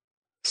creature.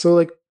 So,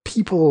 like,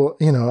 people,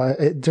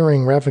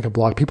 during Ravnica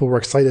Block, people were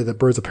excited that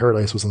Birds of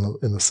Paradise was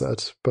in the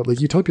set. But, like,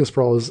 Utopia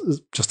Sprawl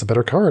is just a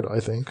better card, I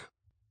think.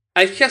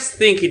 I just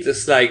think it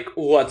is, like,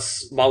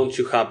 what's bound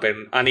to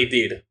happen, and it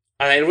did.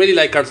 And I really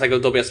like cards like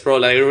Utopia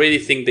Sprawl, and I really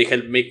think they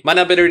help make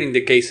mana better in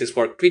the cases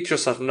where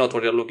creatures are not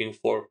what you're looking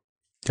for.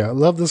 Yeah, I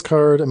love this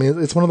card. I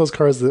mean, it's one of those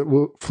cards that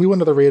flew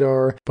under the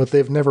radar, but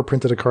they've never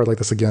printed a card like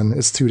this again.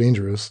 It's too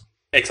dangerous.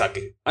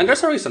 Exactly. And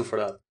there's a reason for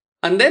that.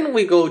 And then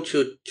we go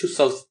to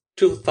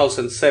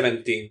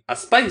 2017, a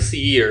spicy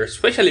year,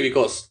 especially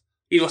because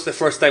it was the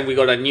first time we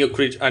got a new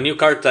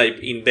card type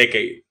in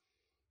decade.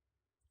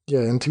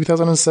 Yeah, in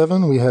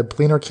 2007, we had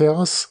Planar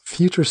Chaos,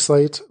 Future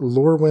Sight,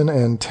 Lorwyn,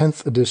 and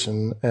 10th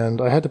Edition. And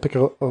I had to pick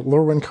a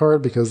Lorwyn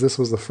card because this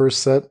was the first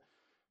set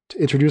to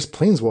introduce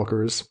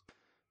Planeswalkers.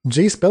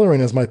 Jace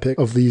Beleren is my pick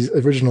of these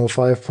original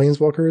 5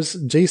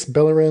 Planeswalkers. Jace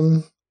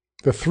Beleren,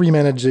 the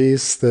 3-mana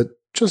Jace that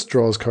just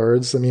draws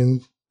cards. I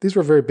mean, these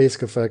were very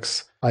basic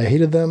effects. I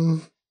hated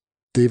them.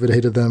 David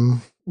hated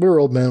them. We're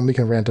old men. We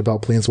can rant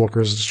about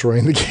Planeswalkers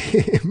destroying the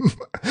game.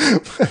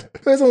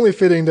 It's only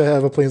fitting to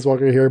have a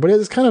Planeswalker here, but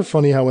it's kind of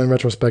funny how, in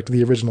retrospect,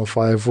 the original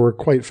 5 were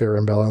quite fair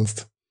and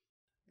balanced.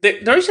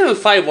 The original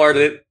 5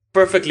 were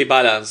perfectly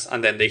balanced,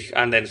 and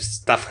then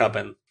stuff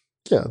happened.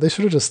 Yeah, they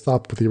should have just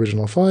stopped with the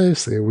original 5,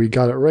 say, we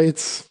got it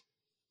right.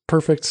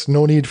 Perfect.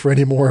 No need for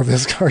any more of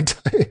this card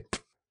type.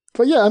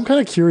 But yeah, I'm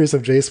kind of curious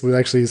if Jace would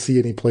actually see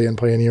any play in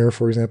Pioneer,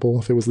 for example,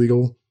 if it was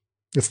legal.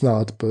 It's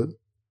not, but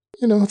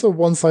It's a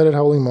one-sided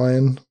Howling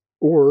Mine,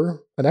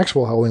 or an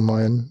actual Howling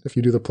Mine if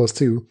you do the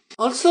 +2.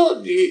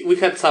 Also, we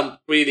had some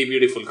really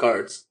beautiful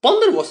cards.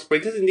 Ponder was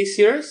printed in these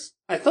years?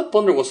 I thought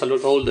Ponder was a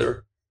lot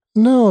older.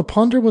 No,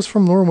 Ponder was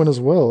from Lorwyn as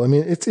well. I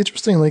mean, it's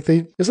interesting. Like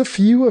there's a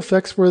few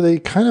effects where they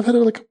kind of had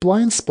a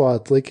blind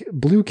spot. Like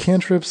blue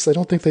cantrips, I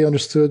don't think they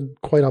understood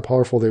quite how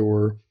powerful they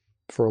were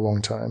for a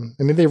long time.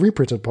 I mean, they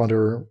reprinted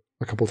Ponder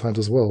a couple times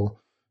as well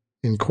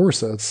in core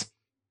sets.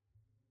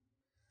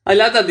 I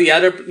like that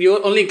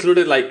you only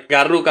included like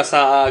Garruk as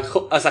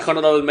a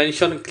honorable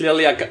mention.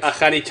 Clearly,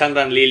 Ahani,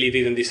 Chandra, and Lily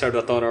didn't deserve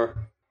that honor.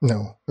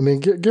 No, I mean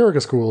Garruk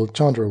is cool.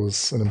 Chandra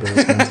was an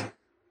embarrassment.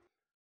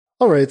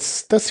 All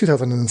right, that's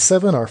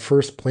 2007, our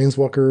first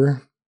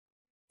Planeswalker.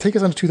 Take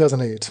us on to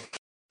 2008.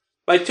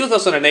 By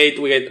 2008,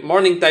 we get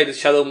Morningtide,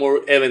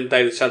 Shadowmoor,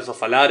 Eventide, Shadows of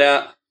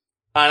Alara,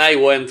 and I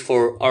went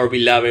for our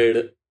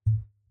beloved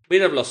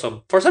Bitter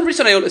Blossom. For some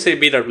reason, I always say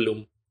Bitter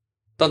Bloom.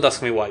 Don't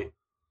ask me why.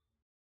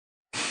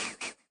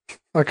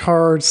 A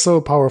card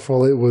so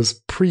powerful it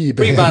was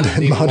pre-banned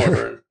in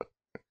Modern.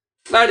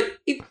 But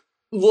it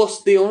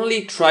was the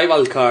only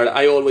tribal card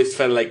I always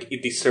felt like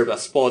it deserved a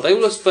spot. I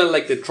always felt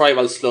like the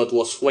tribal slot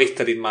was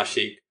wasted in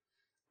Magic.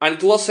 And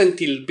it wasn't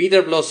until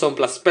Bitter Blossom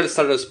plus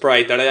Spellstarter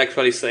Sprite that I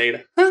actually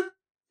said,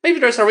 maybe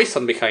there's a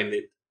reason behind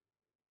it.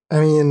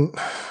 I mean,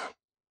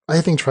 I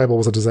think tribal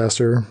was a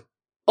disaster.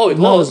 Oh, it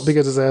Not was. as big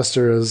a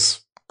disaster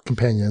as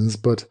Companions,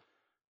 but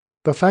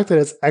the fact that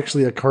it's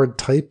actually a card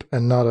type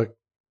and not a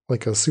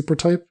super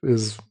type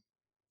is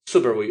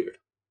super weird.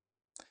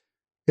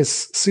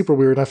 It's super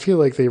weird. I feel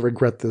like they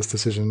regret this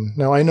decision.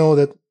 Now, I know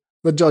that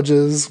the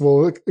judges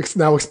will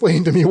now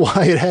explain to me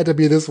why it had to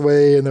be this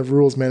way, and the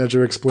rules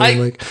manager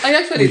explained I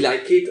actually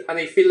like it, and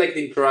I feel like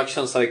the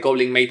interactions like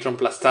Goblin Matron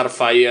plus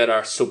Starfire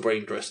are super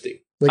interesting.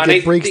 Like,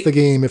 it breaks the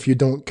game if you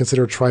don't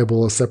consider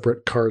tribal a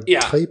separate card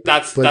type,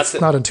 but it's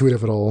not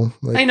intuitive at all.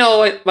 Like, I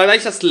know, but I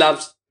just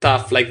love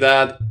stuff like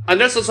that. And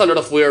there's also a lot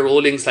of weird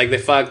rulings, like the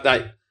fact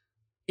that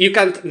you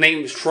can't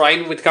name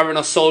Shrine with Cavern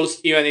of Souls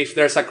even if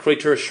there's a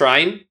creature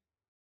Shrine.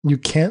 You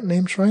can't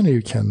name Shrine, or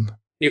you can?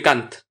 You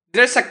can't.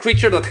 There's a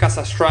creature that has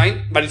a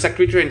Shrine, but it's a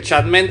creature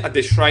enchantment, and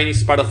the Shrine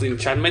is part of the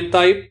enchantment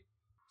type.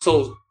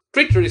 So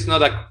Shrine is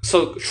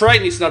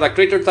not a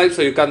creature type,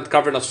 so you can't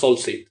Cavern of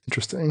Souls it.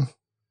 Interesting.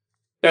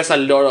 There's a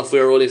lot of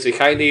weird rulings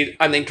behind it,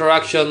 and the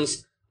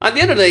interactions. And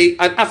the other day,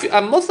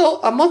 a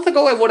month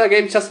ago, I won a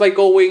game just by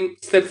going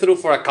step through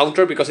for a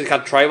counter because it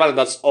had tribal, and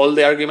that's all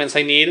the arguments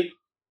I need.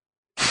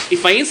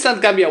 If my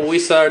instant can be a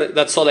wizard,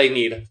 that's all I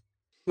need.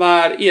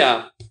 But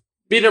yeah,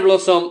 Bitter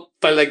Blossom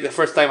felt like the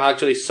first time I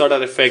actually saw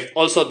that effect.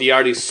 Also, the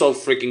art is so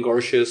freaking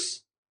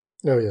gorgeous.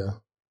 Oh yeah.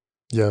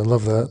 Yeah, I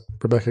love that.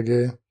 Rebecca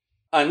Gay.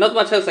 And not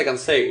much else I can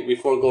say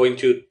before going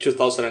to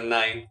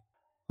 2009.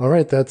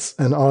 Alright, that's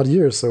an odd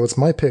year, so it's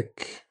my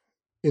pick.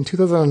 In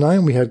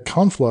 2009, we had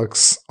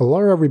Conflux,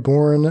 Alara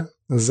Reborn,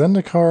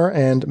 Zendikar,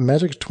 and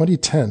Magic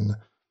 2010.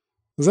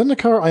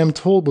 Zendikar, I am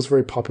told, was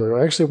very popular.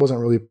 I actually wasn't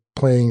really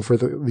playing for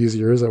these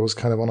years. I was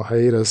kind of on a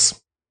hiatus.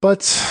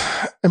 But,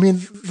 I mean,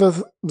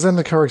 the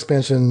Zendikar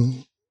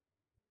expansion,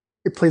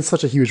 it played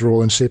such a huge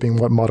role in shaping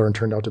what Modern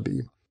turned out to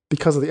be.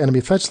 Because of the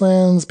enemy fetch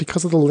lands,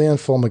 because of the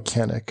landfall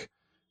mechanic.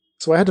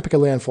 So I had to pick a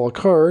landfall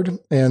card,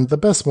 and the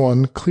best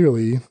one,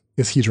 clearly,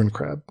 is Hedron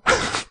Crab.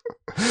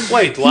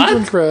 Wait, what?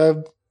 Hedron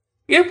Crab.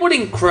 You're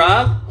putting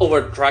Crab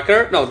over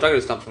Tracker? No, Tracker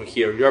is not from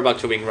here. You're back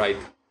to being right.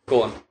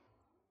 Go on.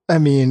 I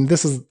mean,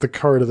 this is the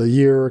card of the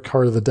year,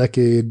 card of the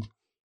decade,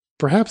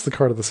 perhaps the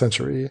card of the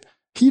century.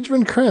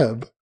 Hedron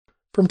Crab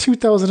from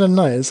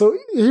 2009. So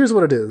here's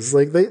what it is.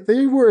 Like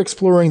they were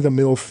exploring the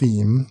mill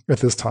theme at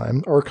this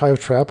time. Archive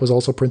Trap was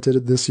also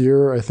printed this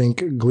year. I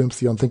think Glimpse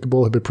the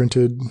Unthinkable had been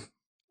printed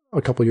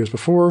a couple years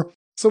before.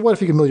 So what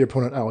if you can mill your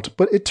opponent out?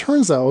 But it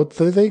turns out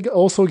that they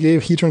also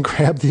gave Hedron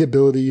Crab the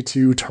ability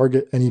to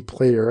target any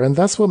player, and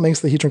that's what makes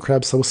the Hedron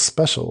Crab so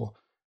special.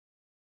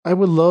 I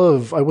would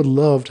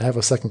love to have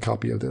a second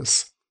copy of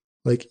this.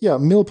 Like, yeah,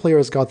 mill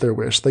players got their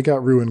wish. They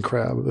got Ruin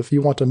Crab. If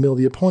you want to mill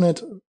the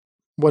opponent,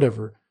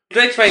 whatever.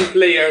 Vengevine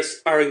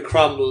players are in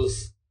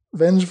crumbles.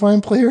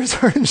 Vengevine players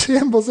are in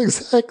shambles,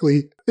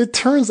 exactly. It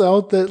turns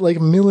out that,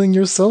 like, milling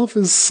yourself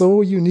is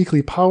so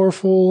uniquely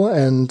powerful,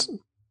 and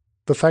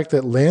the fact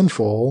that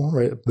Landfall,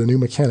 right, the new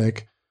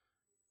mechanic,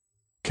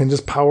 can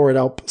just power it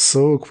up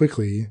so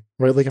quickly,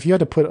 right? Like if you had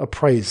to put a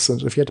price,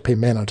 if you had to pay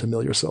mana to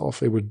mill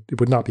yourself, it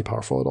would not be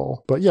powerful at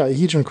all. But yeah,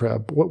 Hedron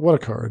Crab, what a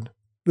card.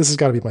 This has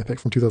got to be my pick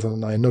from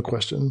 2009, no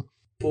question.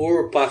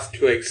 Poor Path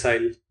to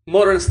Exile.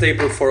 Modern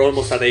staple for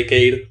almost a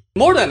decade.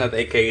 More than a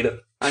decade.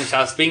 And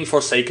just being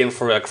forsaken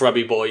for a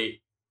crabby boy.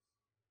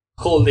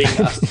 Holding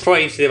a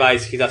strange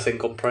device he doesn't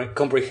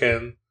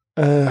comprehend.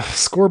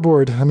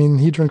 Scoreboard. I mean,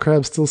 Hedron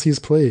Crab still sees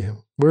play.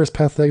 Where's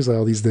Path to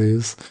Exile these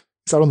days?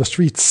 He's out on the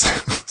streets.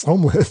 He's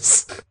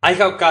homeless. I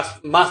have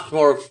cast much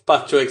more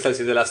Path to Exiles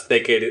in the last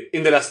decade,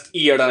 in the last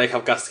year, than I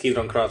have cast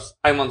Hedron Crabs.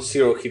 I'm on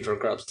 0 Hedron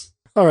Crabs.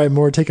 Alright,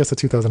 Moore, take us to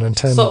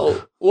 2010.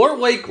 So,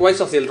 Warwake, Rise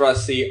of the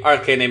Eldrazi,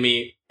 Arch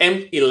Enemy,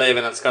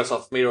 M11 and Scars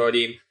of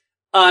Mirroring,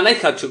 and I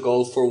had to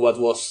go for what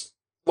was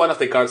one of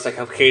the cards I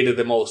have hated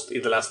the most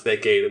in the last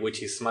decade,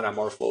 which is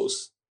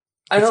Manamorphose.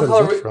 I What don't set know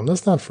is how... that from?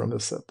 That's not from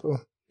this set, though.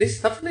 This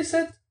is not from this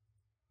set?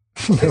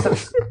 No.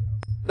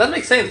 That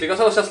makes sense, because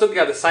I was just looking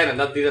at the sign and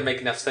that didn't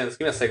make enough sense.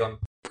 Give me a second.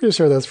 Pretty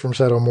sure that's from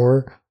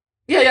Shadowmoor.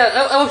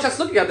 Yeah, I was just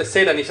looking at the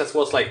set and it just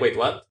was like, wait,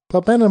 what?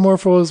 But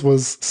Manamorphose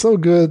was so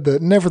good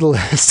that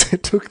nevertheless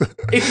it took the,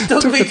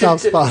 took me the top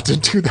to- spot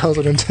in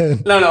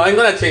 2010. No, I'm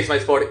gonna change my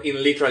sport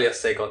in literally a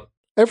second.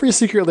 Every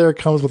secret lair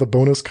comes with a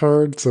bonus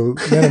card, so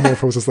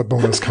Manamorphose is the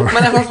bonus card.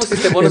 Manamorphose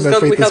is the bonus in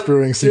card. the We Faithless have-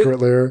 Brewing secret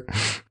lair.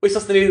 We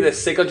sustained the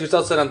second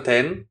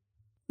 2010.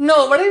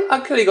 No, but I'm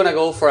actually gonna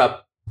go for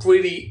a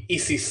pretty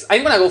easy...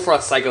 I'm gonna go for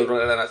a cycle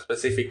rather than a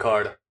specific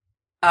card.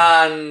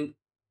 And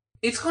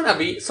it's gonna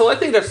be... So I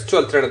think there's two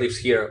alternatives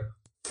here.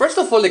 First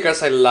of all, the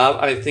cards I love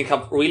and I think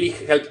have really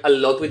helped a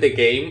lot with the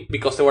game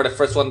because they were the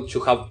first one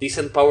to have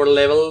decent power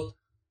level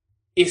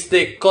is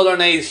the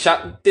Colonnade...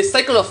 the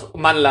cycle of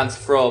manlands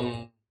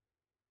from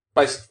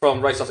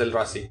Rise of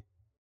Eldrazi.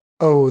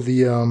 Oh,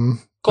 the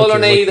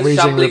Colonnade, Raging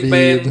Shambling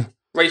Ravine. Pen,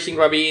 Raging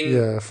Ravine.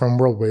 Yeah, from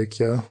Worldwake,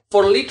 yeah.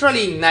 For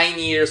literally 9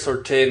 years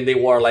or 10, they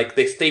were like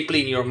the staple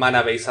in your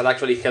mana base that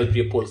actually helped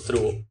you pull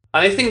through.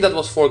 And I think that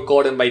was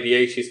forgotten by the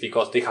ages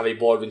because they have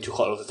evolved into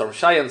Hall of the Storm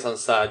Giants and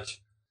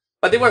such.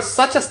 But they were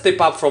such a step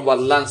up from what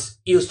lands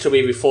used to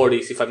be before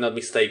this, if I'm not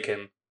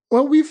mistaken.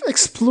 Well, we've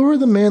explored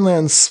the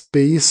manland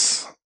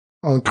space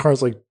on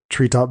cards like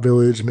Treetop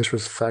Village,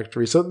 Mishra's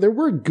Factory, so there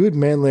were good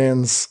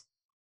manlands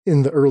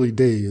in the early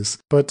days,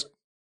 but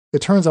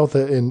it turns out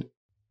that in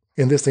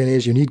this day and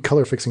age, you need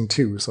color fixing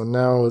too. So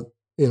now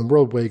in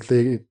Worldwake,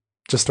 they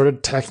just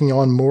started tacking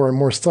on more and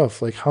more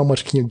stuff. Like, how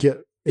much can you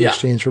get in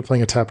exchange for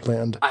playing a tapped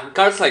land? And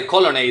cards like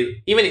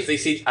Colonnade, even if they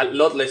see a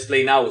lot less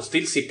play now,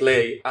 still see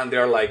play, and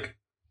they're like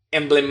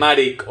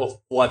emblematic of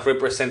what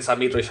represents a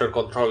mid-range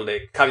control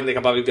deck, having the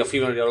capability of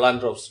even your land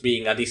drops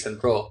being a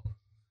decent draw.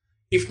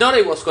 If not,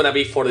 it was gonna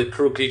be for the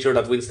true creature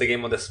that wins the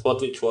game on the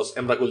spot, which was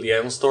Emrakul the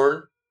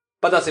Ionstorm,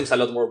 but that seems a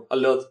lot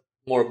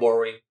more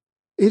boring.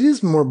 It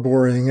is more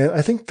boring.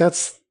 I think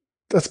that's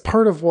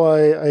part of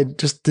why I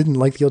just didn't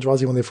like the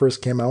Eldrazi when they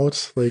first came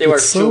out. Like, They were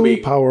it's so too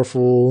big.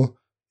 powerful.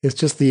 It's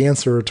just the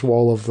answer to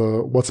all of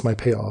the what's my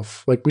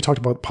payoff. Like, we talked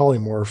about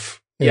Polymorph.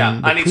 in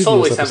Yeah, the and it's previous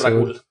always episode.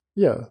 Emrakul.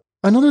 Yeah.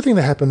 Another thing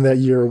that happened that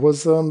year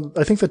was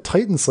I think the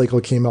Titan cycle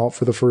came out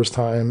for the first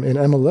time in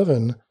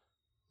M11,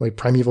 like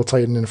Primeval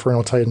Titan,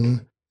 Infernal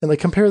Titan. And like,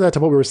 compare that to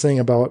what we were saying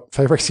about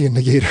Phyrexian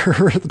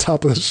Negator at the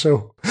top of the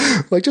show.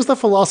 Like, just the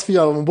philosophy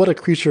on what a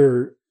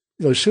creature,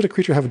 should a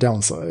creature have a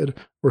downside?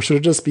 Or should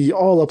it just be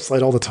all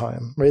upside all the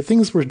time? Right?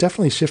 Things were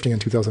definitely shifting in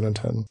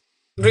 2010.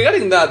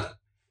 Regarding that,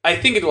 I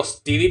think it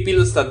was TD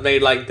Pills that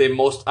made like the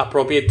most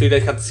appropriate tweet I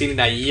had seen in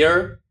a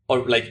year,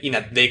 or like in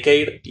a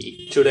decade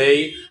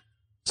today.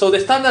 So the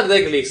standard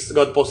deck list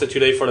got posted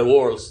today for the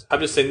Worlds.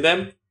 Have you seen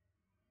them?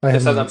 I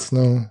Yes, haven't,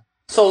 no.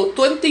 So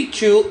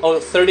 22 or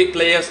 30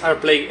 players are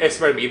playing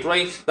Esper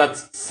midrange.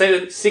 That's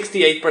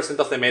 68%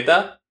 of the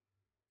meta.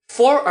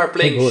 4 are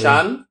playing Oh, boy.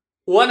 Shan,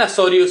 1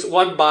 Azorius,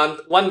 1 Band,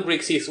 1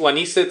 Grixis, 1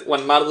 Iset,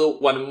 1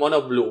 Mardu, 1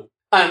 Mono Blue.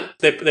 And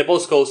the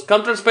post goes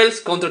counter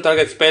spells, counter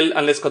target spell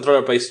unless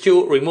controller plays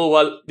 2,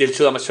 removal, deal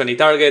 2 damage to any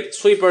target,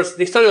 sweepers,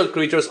 destroy all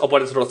creatures,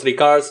 opponents draw 3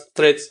 cards,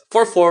 threats,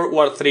 4/4,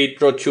 ward 3,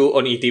 draw 2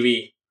 on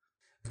ETB.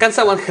 Can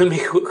someone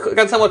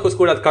who's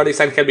good at card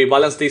design help me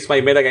balance this? My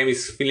metagame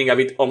is feeling a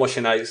bit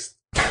homogenized.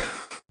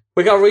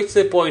 We have reached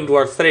the point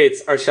where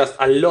threats are just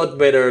a lot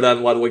better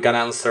than what we can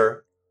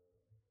answer.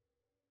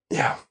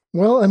 Yeah.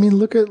 Well, I mean,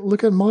 look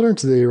at Modern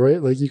today,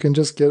 right? Like, you can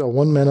just get a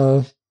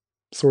 1-mana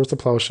Swords to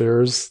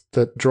Plowshares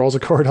that draws a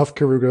card off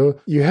Karuga.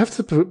 You have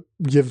to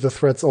give the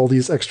threats all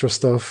these extra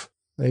stuff.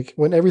 Like,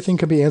 when everything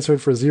can be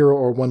answered for 0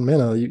 or 1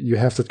 mana, you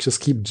have to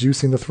just keep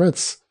juicing the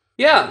threats.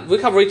 Yeah,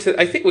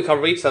 I think we have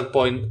reached that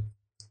point.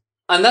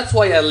 And that's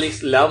why I at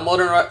least love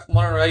Modern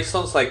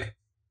Horizons. Like,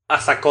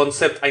 as a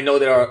concept, I know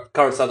there are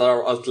cards that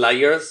are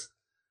outliers.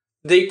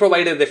 They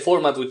provided the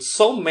format with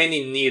so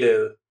many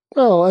needed.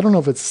 Well, I don't know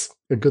if it's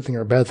a good thing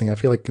or a bad thing. I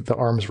feel like the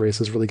arms race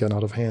has really gotten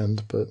out of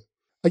hand, but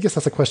I guess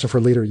that's a question for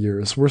later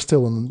years. We're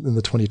still in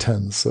the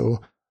 2010s, so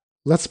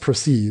let's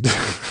proceed.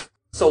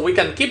 So we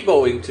can keep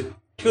going to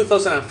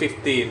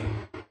 2015.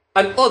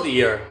 An odd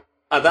year.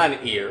 A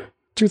Dan year.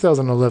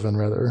 2011,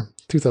 rather.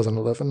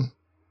 2011.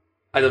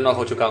 I don't know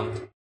how to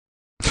count.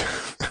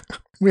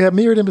 We have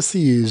Mirrored and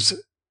Besieged,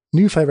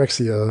 New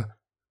Phyrexia,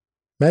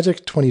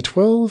 Magic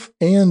 2012,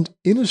 and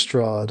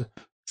Innistrad.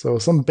 So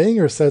some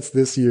banger sets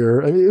this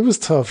year. I mean, it was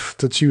tough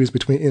to choose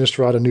between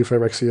Innistrad and New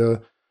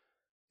Phyrexia.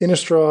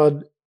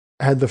 Innistrad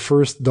had the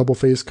first double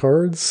face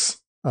cards,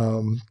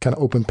 kind of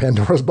open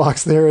Pandora's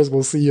box there, as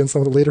we'll see in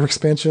some of the later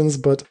expansions.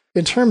 But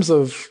in terms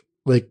of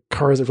like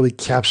cards that really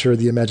capture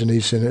the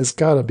imagination, it's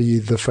got to be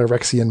the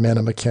Phyrexian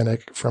mana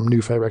mechanic from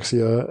New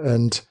Phyrexia.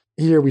 And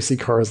here we see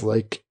cards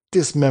like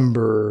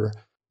Dismember,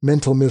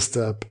 Mental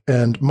Misstep,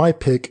 and my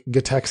pick,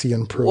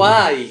 Gitaxian Probe.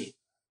 Why?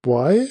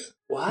 Why?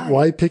 Why?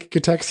 Why pick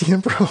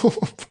Gitaxian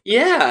Probe?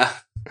 Yeah.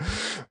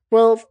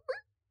 Well,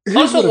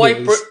 here's Also, what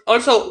it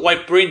is. why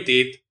print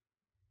it?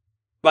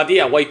 But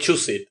yeah, why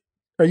choose it?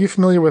 Are you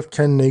familiar with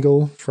Ken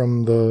Nagel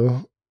from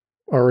the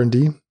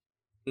R&D?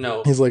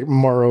 No. He's like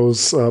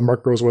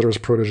Mark Rosewater's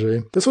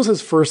protege. This was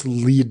his first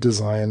lead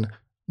design,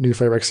 New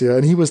Phyrexia,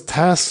 and he was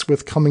tasked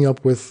with coming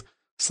up with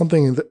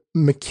something that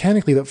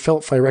mechanically that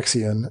felt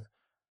Phyrexian.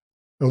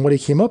 And what he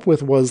came up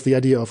with was the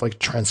idea of like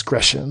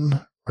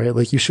transgression, right?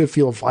 Like you should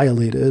feel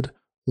violated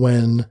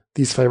when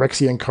these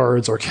Phyrexian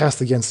cards are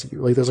cast against you.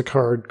 Like there's a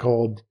card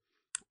called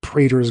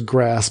Praetor's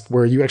Grasp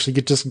where you actually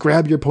get just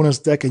grab your opponent's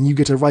deck and you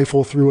get to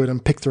rifle through it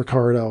and pick their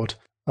card out.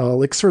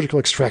 Like surgical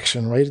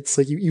extraction, right? It's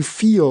like you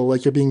feel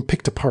like you're being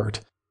picked apart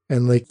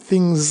and like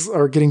things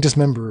are getting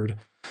dismembered,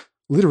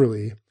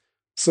 literally.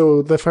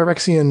 So the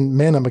Phyrexian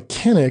mana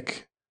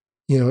mechanic,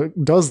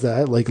 does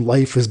that. Like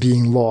life is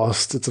being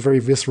lost. It's a very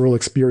visceral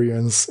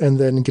experience. And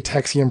then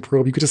Gitaxian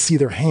Probe, you get to see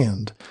their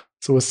hand.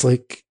 So it's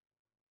like,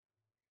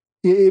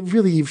 it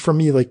really, for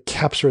me, like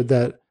captured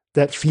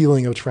that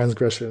feeling of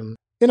transgression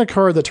in a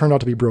card that turned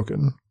out to be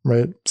broken,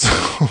 right?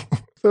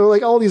 So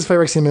like all these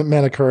Phyrexian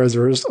mana cards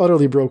are just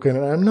utterly broken,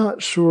 and I'm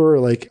not sure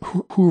like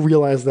who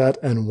realized that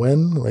and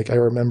when. Like I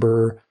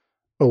remember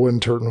Owen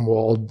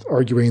Turtenwald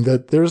arguing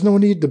that there's no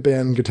need to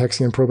ban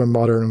Gitaxian Probe in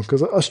Modern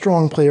because a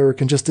strong player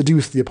can just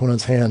deduce the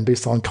opponent's hand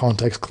based on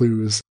context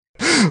clues.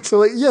 So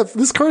like yeah,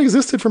 this card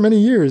existed for many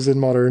years in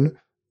Modern,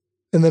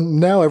 and then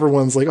now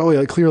everyone's like, oh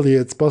yeah, clearly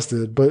it's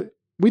busted, but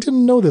we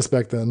didn't know this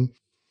back then.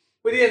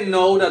 We didn't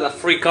know that a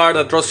free card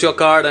that draws you a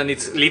card and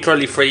it's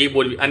literally free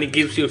and it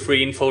gives you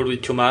free info would be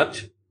too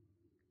much.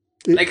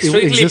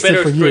 Strictly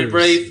better Spirit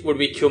Brave would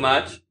be too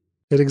much.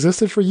 It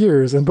existed for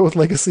years in both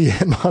Legacy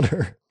and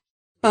Modern.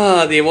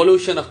 The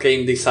evolution of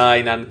game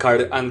design and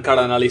card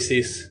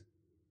analysis.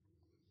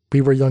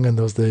 We were young in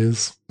those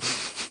days.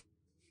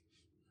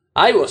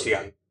 I was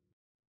young.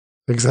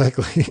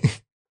 Exactly.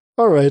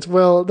 All right,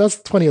 well, that's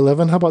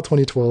 2011. How about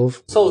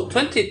 2012? So,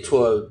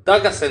 2012,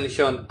 Dark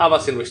Ascension,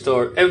 Avacyn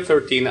Restored,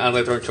 M13, and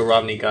Return to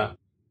Ravnica.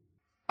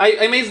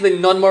 I made the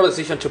non-more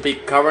decision to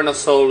pick Cavern of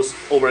Souls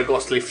over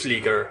Ghostly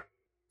Flicker.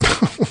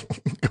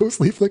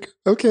 Ghostly Flicker?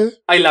 Okay.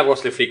 I love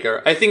Ghostly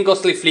Flicker. I think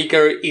Ghostly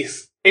Flicker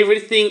is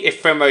everything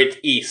Ephemerate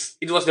is.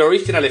 It was the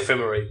original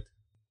Ephemerate.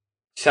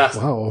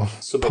 Just wow.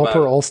 Super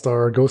Pauper bad.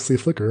 All-Star Ghostly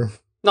Flicker.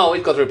 No,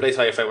 it got replaced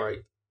by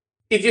Ephemerate.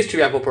 It used to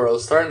be a Pauper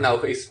All-Star, now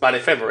it's bad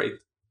Ephemerate.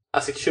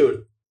 As it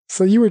should.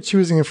 So you were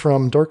choosing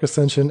from Dark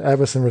Ascension,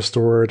 Avacyn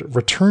Restored,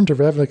 Return to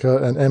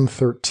Ravnica, and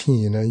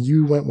M13, and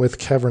you went with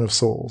Cavern of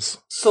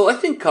Souls. So I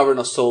think Cavern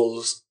of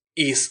Souls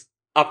is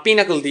a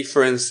pinnacle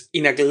difference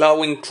in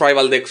allowing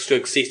tribal decks to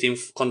exist in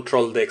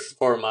control decks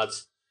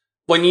formats.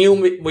 When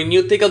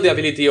you take out the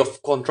ability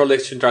of control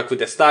decks to interact with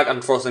the stack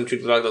and force them to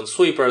interact on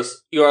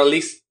sweepers, you are at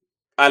least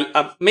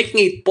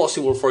making it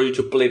possible for you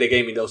to play the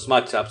game in those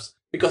matchups.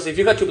 Because if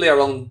you got to play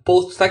around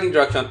both stack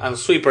interaction and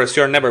sweepers,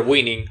 you're never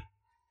winning.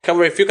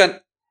 However, if you can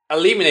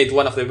eliminate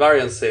one of the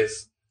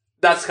variances,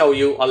 that's how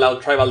you allow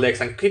tribal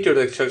decks and creature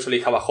decks to actually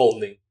have a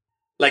holding.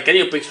 Like, can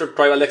you picture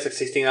tribal decks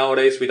existing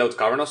nowadays without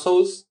Cavern of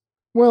Souls?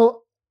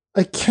 Well,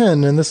 I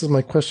can, and this is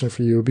my question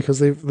for you, because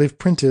they've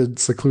printed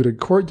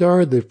Secluded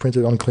Courtyard, they've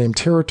printed Unclaimed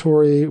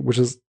Territory,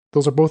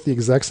 those are both the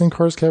exact same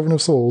cards, Cavern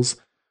of Souls,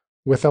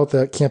 without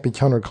that can't be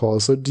countered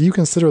clause. So do you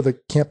consider the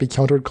can't be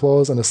countered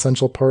clause an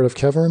essential part of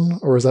Cavern,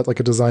 or is that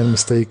like a design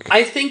mistake?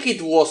 I think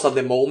it was at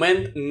the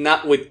moment,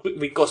 not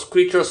because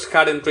creatures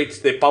hadn't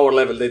reached the power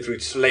level they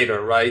reached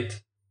later,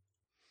 right?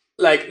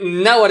 Like,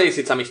 nowadays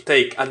it's a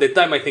mistake. At the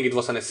time I think it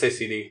was a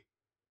necessity.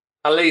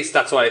 At least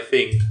that's what I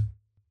think.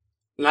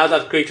 Now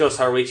that creatures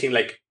are reaching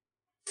like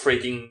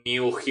freaking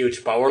new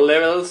huge power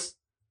levels,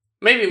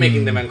 maybe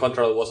making them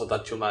uncontrollable wasn't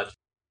that too much.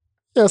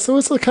 Yeah, so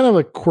it's a kind of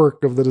a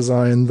quirk of the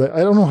design that I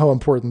don't know how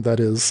important that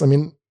is. I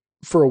mean,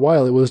 for a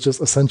while it was just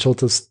essential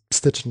to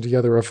stitching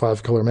together a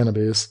 5-color mana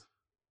base,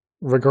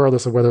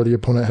 regardless of whether the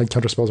opponent had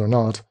counterspells or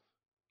not.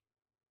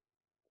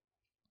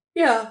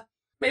 Yeah,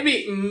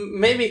 maybe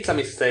it's a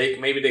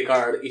mistake. Maybe the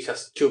card is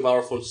just too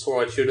powerful for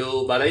what you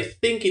do. But I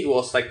think it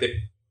was like the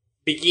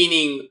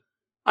beginning,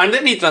 and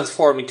then it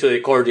transformed into the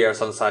courtiers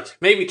and such.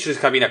 Maybe it should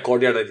have been a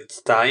courtier at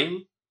its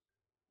time.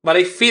 But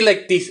I feel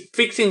like this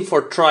fixing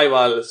for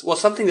tribals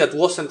was something that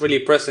wasn't really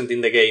present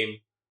in the game.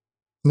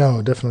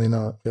 No, definitely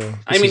not. Yeah,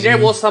 I mean, there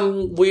was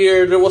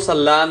a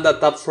land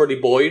that tapped for the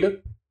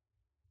Void.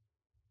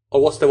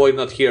 Or was the Void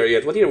not here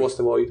yet? What year was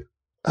the Void?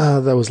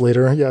 That was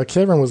later. Yeah,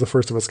 Cavern was the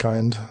first of its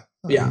kind.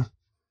 Yeah.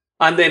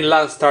 And then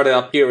lands started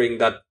appearing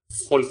that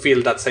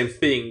fulfilled that same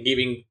thing,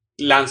 making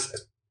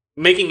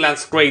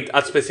lands great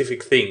at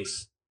specific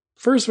things.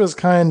 First of its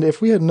kind, if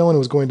we had known it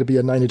was going to be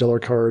a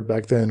 $90 card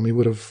back then, we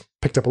would have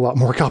picked up a lot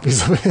more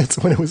copies of it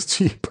when it was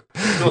cheap.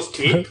 It was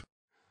cheap?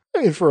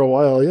 I mean, for a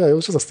while, yeah, it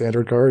was just a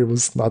standard card. It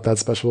was not that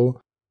special.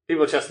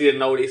 People just didn't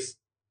notice.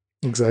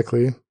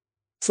 Exactly.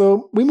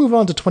 So we move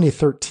on to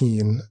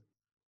 2013.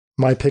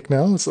 My pick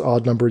now, it's an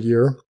odd numbered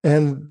year.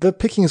 And the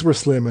pickings were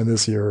slim in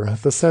this year.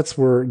 The sets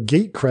were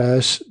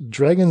Gatecrash,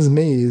 Dragon's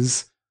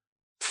Maze,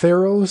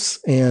 Theros,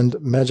 and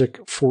Magic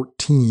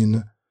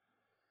 14.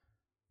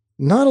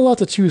 Not a lot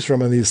to choose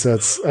from in these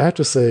sets, I have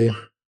to say.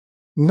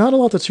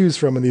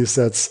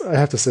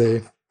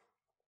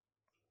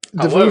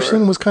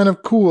 Devotion was kind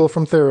of cool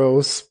from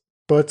Theros,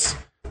 but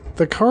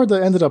the card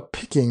that I ended up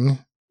picking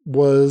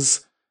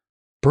was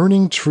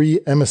Burning Tree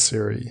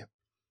Emissary.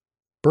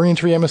 Burning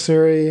Tree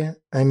Emissary,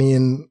 I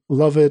mean,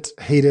 love it,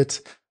 hate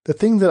it. The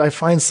thing that I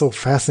find so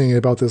fascinating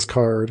about this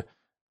card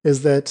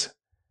is that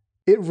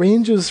it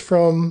ranges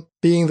from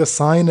being the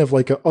sign of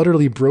like an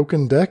utterly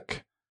broken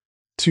deck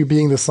to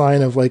being the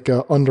sign of like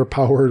a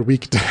underpowered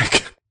weak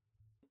deck.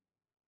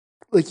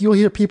 Like you'll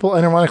hear people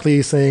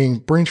unironically saying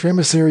Burning Tree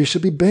Emissary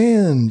should be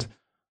banned.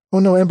 Oh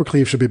no,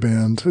 Embercleave should be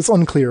banned. It's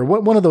unclear.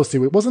 One of those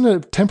two. Wasn't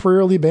it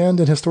temporarily banned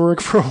in Historic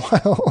for a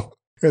while?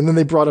 And then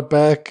they brought it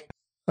back.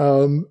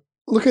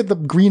 Look at the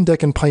green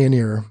deck in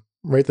Pioneer,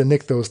 right? The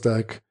Nykthos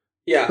deck.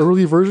 Yeah.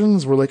 Early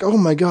versions were like, oh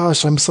my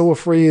gosh, I'm so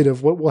afraid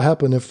of what will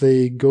happen if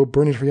they go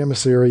Burning Tree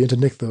Emissary into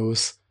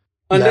Nykthos.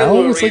 And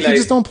now it's like you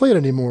just don't play it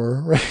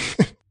anymore,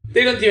 right?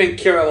 They don't even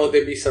care about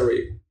the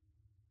misery.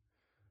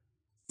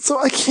 So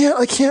I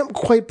can't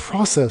quite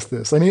process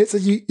this. I mean, it's a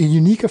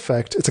unique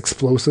effect. It's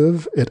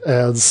explosive. It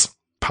adds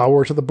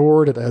power to the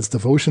board. It adds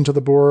devotion to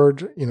the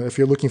board. You know, if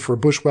you're looking for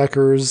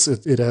bushwhackers,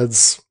 it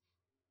adds,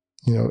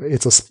 you know,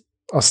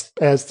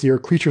 adds to your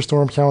creature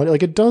storm count.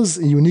 Like it does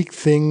unique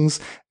things,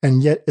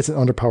 and yet it's an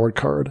underpowered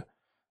card.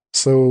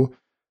 So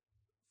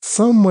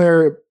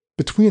somewhere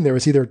between there,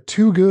 it's either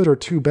too good or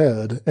too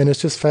bad, and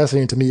it's just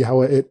fascinating to me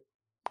how it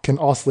can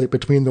oscillate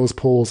between those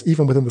poles,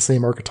 even within the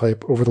same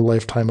archetype, over the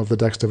lifetime of the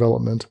deck's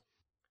development.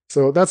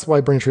 So that's why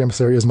Burning Tree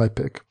Emissary is my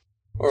pick.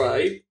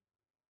 Alright.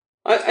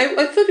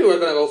 I thought you were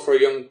going to go for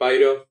Young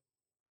Pyro.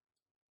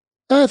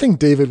 I think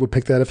David would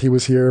pick that if he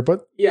was here,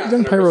 but yeah,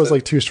 Young Pyro is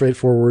like too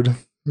straightforward,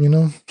 you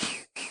know?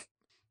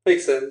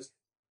 Makes sense.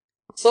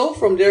 So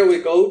from there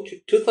we go to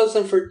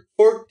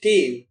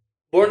 2014.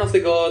 Born of the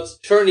Gods,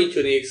 Journey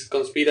to Nyx,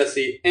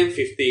 Conspiracy,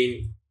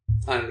 M15,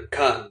 and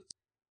Khan.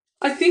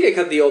 I think I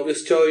had the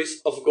obvious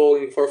choice of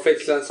going for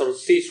Fetchlands or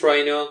Siege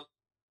Rhino,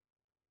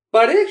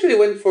 but I actually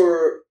went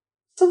for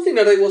something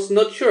that I was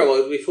not sure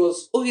about, which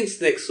was Ugin's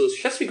Nexus,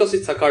 just because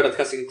it's a card that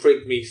has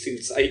intrigued me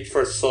since I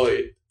first saw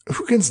it.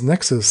 Ugin's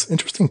Nexus,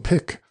 interesting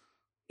pick.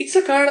 It's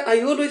a card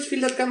I always feel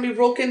that can be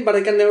broken, but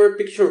I can never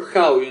picture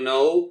how, you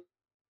know?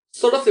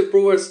 Sort of the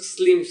Brewer's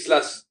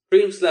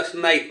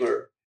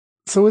Dream/Nightmare.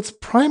 So its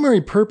primary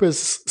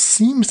purpose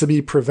seems to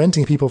be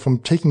preventing people from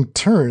taking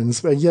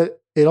turns, but yet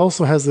it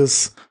also has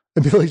this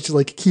ability to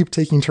like keep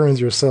taking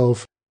turns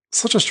yourself.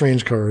 Such a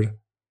strange card.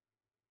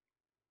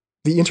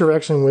 The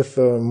interaction with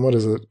what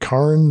is it,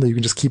 Karn, that you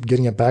can just keep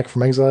getting it back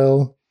from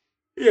exile.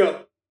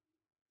 Yeah.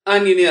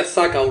 And you need a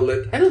sack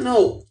outlet. I don't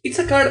know. It's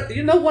a card,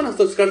 you know, one of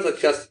those cards that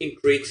just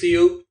intrigues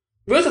you.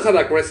 We also had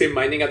aggressive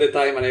mining at the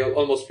time, and I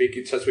almost pick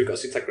it just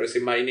because it's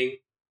aggressive mining.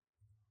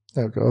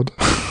 Oh god.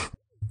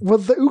 Well,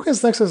 the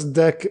Ugin's Nexus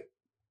deck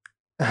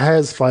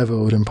has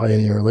 5-0'd in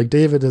Pioneer. Like,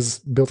 David has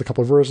built a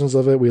couple of versions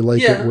of it. We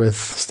like it with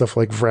stuff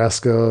like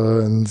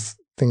Vraska and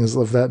things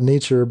of that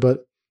nature,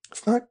 but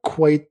it's not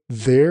quite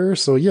there.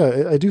 So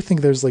yeah, I do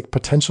think there's like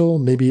potential.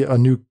 Maybe a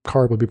new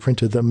card will be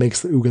printed that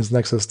makes the Ugin's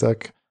Nexus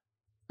deck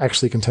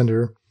actually a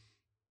contender.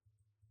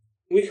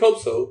 We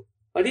hope so.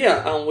 But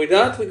yeah, and with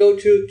that we go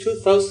to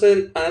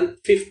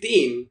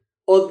 2015.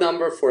 Odd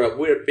number for a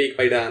weird pick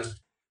by Dan.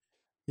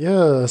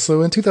 Yeah,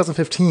 so in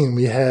 2015,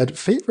 we had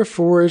Fate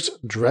Reforged,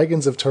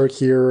 Dragons of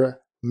Tarkir,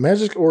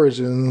 Magic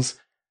Origins,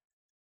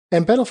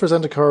 and Battle for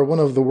Zendikar, one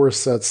of the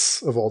worst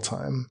sets of all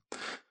time.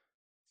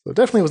 So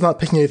definitely was not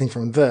picking anything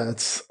from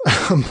that.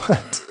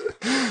 But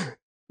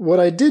what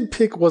I did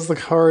pick was the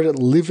card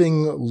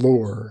Living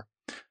Lore.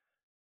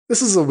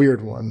 This is a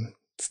weird one.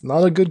 It's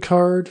not a good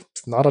card,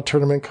 it's not a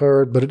tournament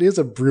card, but it is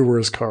a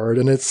Brewer's card,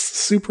 and it's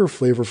super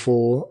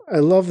flavorful. I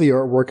love the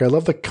artwork, I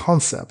love the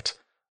concept.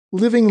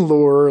 Living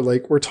Lore,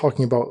 like we're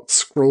talking about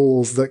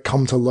scrolls that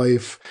come to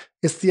life.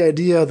 It's the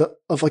idea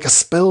of like a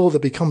spell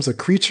that becomes a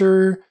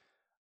creature.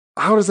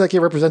 How does that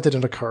get represented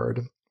in a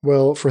card?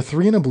 Well, for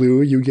 3 and a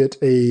blue, you get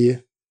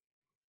a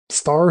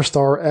star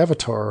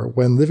avatar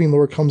when Living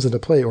Lore comes into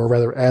play, or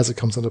rather as it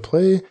comes into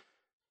play.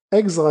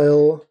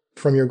 Exile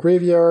from your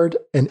graveyard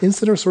an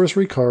instant or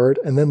sorcery card,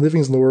 and then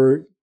Living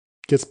Lore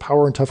gets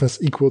power and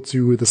toughness equal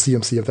to the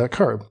CMC of that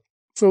card.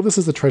 So this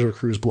is the Treasure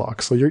Cruise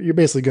block. So you're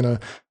basically going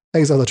to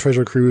exile the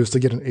Treasure Cruise to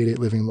get an 8/8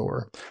 Living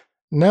Lore.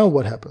 Now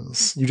what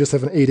happens? You just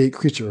have an 8/8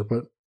 creature,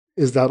 but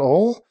is that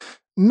all?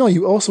 No,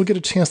 you also get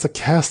a chance to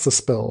cast a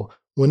spell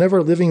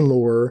whenever Living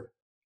Lore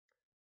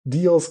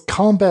deals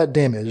combat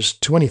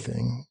damage to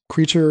anything,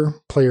 creature,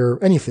 player,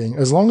 anything.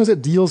 As long as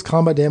it deals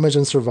combat damage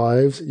and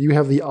survives, you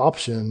have the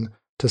option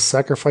to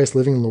sacrifice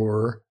Living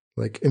Lore,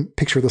 like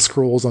picture the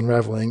scrolls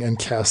unraveling, and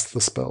cast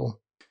the spell.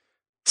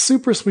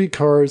 Super sweet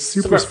cards,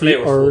 super sweet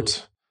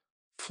art.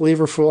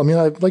 Flavorful. I mean,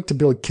 I'd like to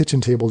build kitchen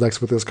table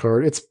decks with this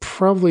card. It's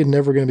probably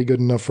never going to be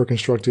good enough for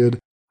Constructed.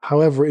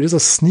 However, it is a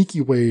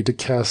sneaky way to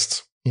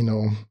cast,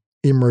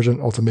 Emergent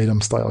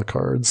Ultimatum style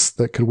cards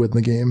that could win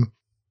the game.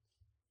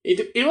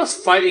 It was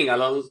fighting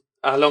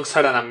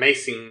alongside an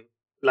amazing,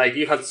 like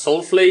you had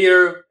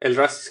Soulflayer,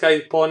 Eldrazi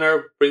Sky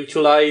Spawner, Bring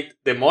to Light,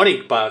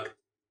 Demonic Pact.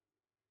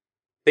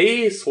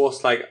 This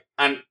was like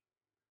an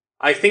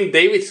I think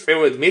David's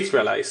favorite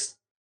materialized.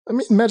 I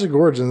mean, Magic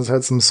Origins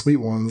had some sweet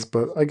ones,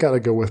 but I gotta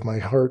go with my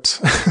heart.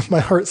 My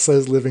heart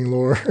says Living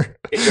Lore.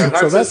 If your heart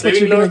So says that's what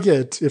Living you're Lore, gonna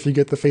get if you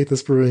get the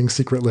Faithless Brewing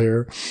Secret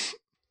Lair.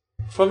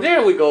 from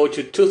there we go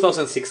to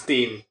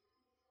 2016.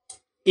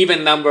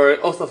 Even number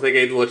out of the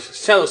gate was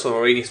Shadows of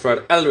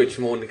Innistrad, Eldritch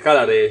Moon,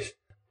 Kaladesh.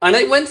 And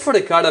I went for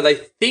the card that I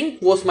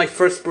think was my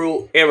first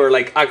brew ever,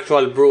 like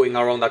actual brewing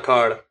around a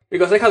card.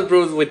 Because I had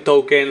brewed with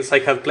tokens, I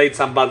had played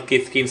some bad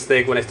Keith King's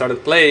deck when I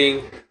started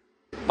playing.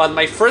 But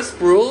my first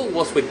brew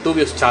was with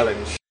Dubious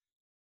Challenge.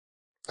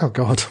 Oh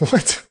god,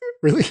 what?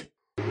 Really?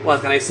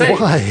 What can I say?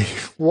 Why?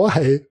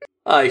 Why?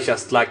 I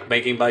just like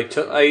making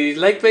I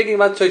like making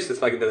bad choices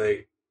back in the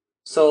day.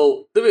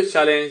 So, Dubious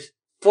Challenge,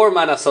 4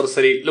 mana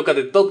sorcery, look at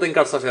the top 10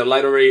 cards of your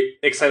library,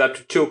 exile up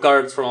to 2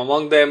 cards from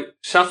among them,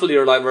 shuffle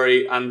your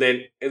library, and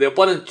then the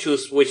opponent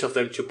choose which of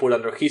them to put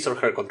under his or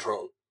her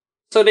control.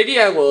 So the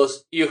idea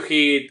was, you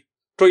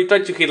try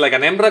to hit like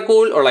an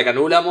Emrakul, or like an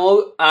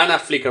Ulamog, and a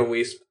Flicker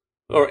Wisp,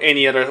 or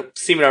any other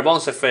similar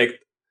bounce effect,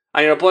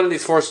 and your opponent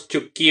is forced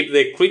to keep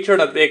the creature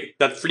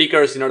that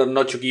flickers in order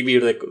not to give you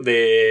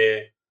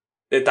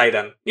the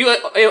Titan. You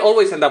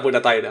always end up with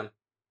a Titan.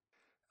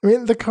 I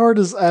mean, the card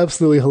is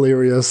absolutely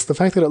hilarious. The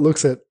fact that it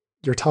looks at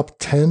your top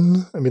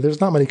 10, I mean,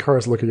 there's not many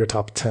cards that look at your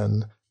top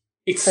 10.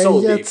 It's so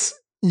and yet,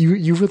 deep.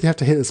 You really have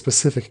to hit a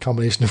specific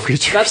combination of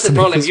creatures. That's the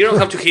problem. You don't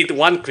have to hit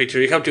one creature.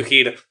 You have to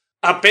hit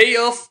a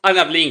payoff and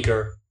a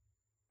blinker.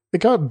 It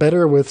got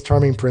better with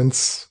Charming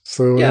Prince,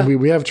 so Yeah.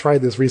 we have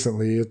tried this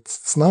recently.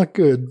 It's not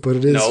good, but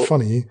it is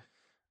funny.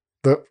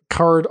 The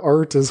card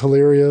art is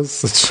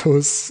hilarious. It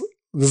shows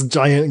this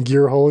giant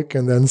Gear Hulk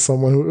and then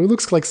someone who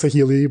looks like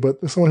Saheeli, but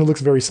someone who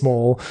looks very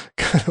small,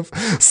 kind of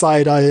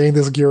side-eyeing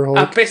this Gear Hulk.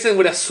 A peasant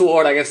with a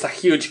sword against a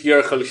huge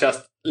Gear Hulk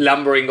just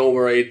lumbering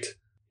over it.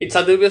 It's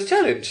a Dubious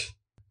Challenge.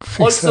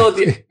 Also,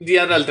 Exactly. the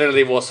other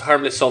alternative was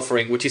Harmless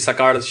Suffering, which is a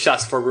card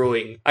just for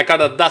brewing. A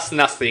card that does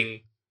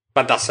nothing,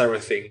 but does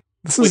everything.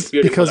 This with is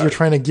beautiful because you're art.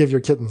 trying to give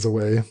your kittens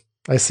away.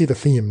 I see the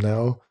theme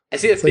now. I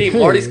see the It's like, theme. hey,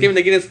 Morty's giving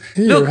the kittens.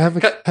 Here, Look, have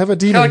a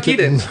demon have a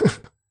kitten. kitten.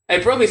 I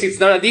promise it's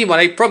not a demon.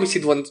 I promise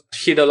it won't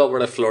shit all over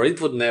the floor. It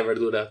would never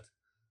do that.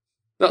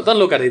 No, don't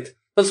look at it.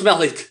 Don't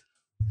smell it.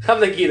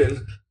 Have the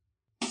kitten.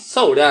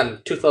 So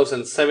then,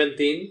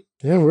 2017.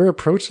 Yeah, we're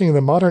approaching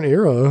the modern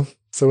era.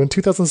 So in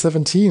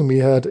 2017, we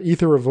had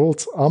Aether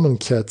Revolt,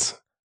 Amonkhet,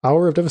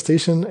 Hour of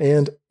Devastation,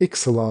 and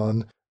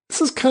Ixalan.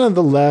 This is kind of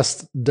the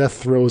last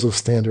death throes of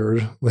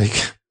Standard.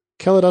 Like,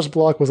 Kaladesh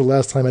block was the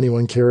last time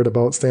anyone cared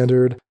about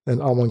Standard, and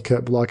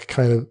Amonkhet block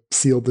kind of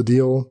sealed the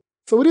deal.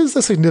 So it is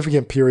a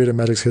significant period in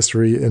Magic's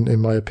history, in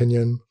my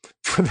opinion,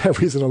 for that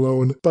reason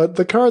alone. But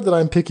the card that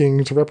I'm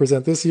picking to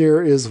represent this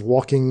year is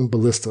Walking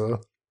Ballista,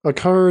 a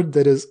card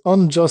that is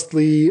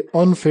unjustly,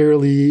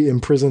 unfairly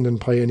imprisoned in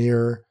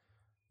Pioneer.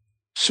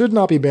 Should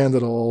not be banned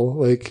at all.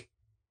 Like,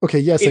 okay,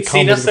 yes, it It's combos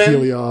with innocent.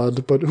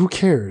 Heliod, but who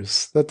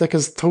cares? That deck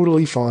is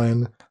totally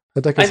fine.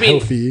 That deck is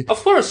healthy.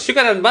 Of course, you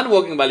can unban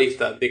Walking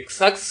Ballista the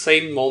exact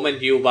same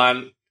moment you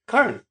ban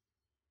Karn.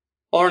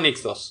 Or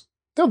Nixos.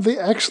 No, they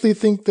actually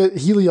think that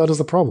Heliod is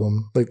the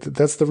problem. Like,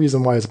 that's the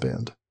reason why it's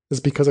banned. It's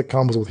because it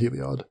combos with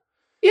Heliod.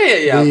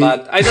 Yeah, They-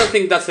 but I don't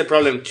think that's the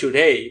problem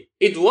today.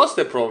 It was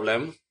the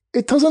problem.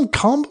 It doesn't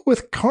combo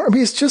with card. I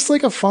mean, it's just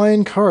like a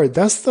fine card.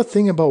 That's the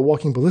thing about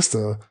Walking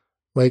Ballista.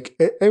 Like,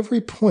 at every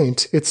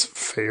point, it's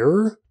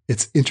fair,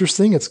 it's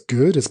interesting, it's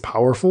good, it's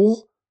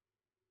powerful.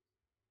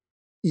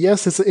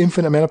 Yes, it's an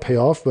infinite mana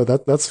payoff,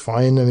 but that's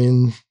fine. I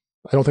mean,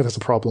 I don't think that's a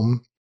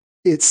problem.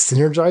 It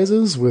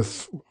synergizes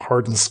with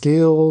Hardened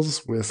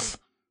Scales, with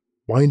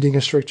Winding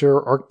Constrictor,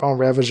 Arcbound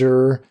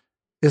Ravager.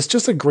 It's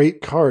just a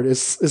great card.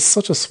 It's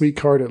such a sweet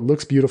card. It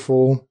looks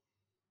beautiful,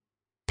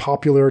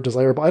 popular,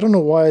 desirable. I don't know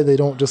why they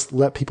don't just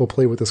let people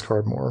play with this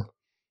card more.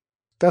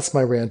 That's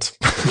my rant.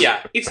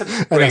 Yeah, it's a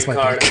And great that's my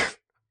card. pick.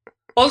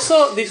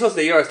 Also, this was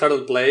the year I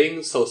started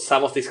playing, so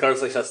some of these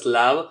cards I just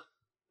love.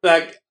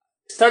 Like,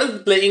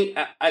 started playing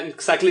at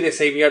exactly the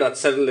same year that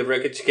Settle the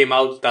Wreckage came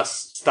out that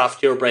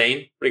stuffed your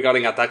brain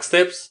regarding attack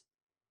steps.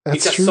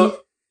 That's true.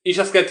 You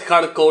just get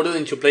hard-coded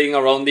into playing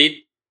around it.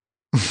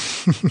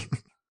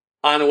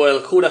 And well,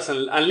 Huras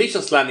and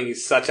Legion's Landing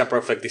is such a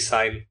perfect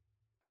design.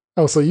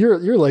 Oh, so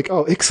you're like,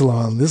 oh,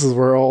 Ixalan, this is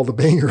where all the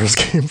bangers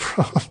came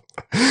from.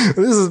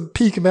 This is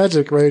peak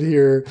magic right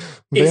here.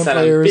 Ixalan,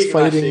 Vampires peak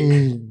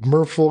fighting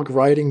merfolk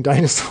riding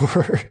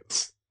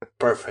dinosaurs.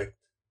 Perfect.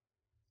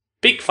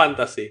 Big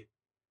fantasy.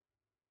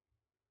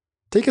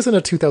 Take us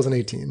into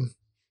 2018.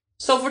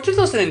 So for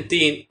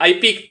 2018, I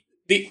picked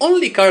the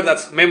only card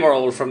that's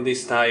memorable from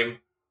this time,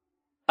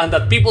 and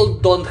that people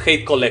don't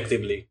hate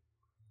collectively.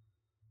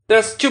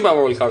 There's 2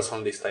 memorable cards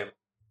from this time,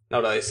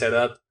 now that I said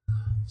that.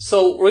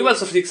 So,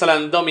 Rivals of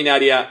Ixalan,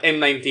 Dominaria,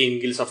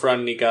 M19, Guilds of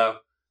Ravnica,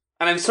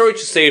 and I'm sorry to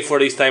say for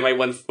this time I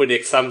went with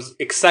the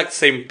exact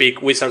same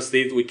pick Wizards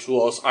did, which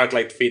was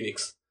Arclight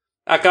Phoenix.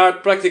 A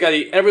card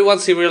practically everyone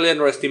severely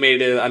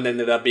underestimated and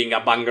ended up being a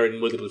banger in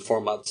multiple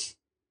formats.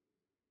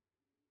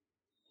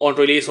 On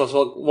release was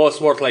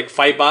worth like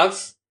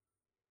 $5.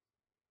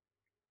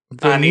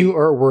 The And new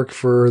artwork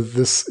for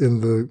this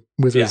in the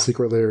Wizard's Yeah.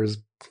 Secret Lair is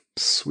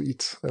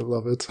sweet. I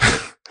love it.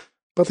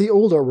 But the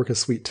old artwork is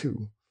sweet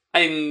too.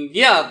 And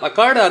yeah, a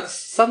card that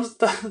some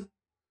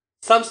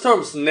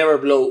storms never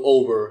blow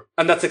over.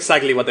 And that's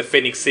exactly what the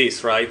Phoenix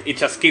is, right? It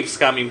just keeps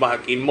coming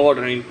back in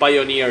Modern, in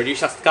Pioneer. You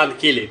just can't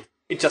kill it.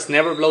 It just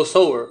never blows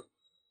over.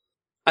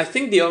 I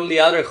think the only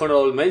other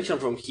honorable mention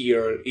from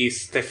here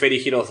is Teferi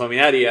Hero of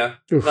Dominaria.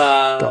 Oof,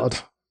 God.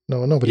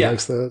 No, nobody yeah.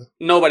 likes that.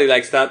 Nobody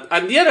likes that.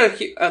 And the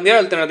other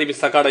alternative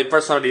is a card I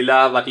personally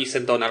love but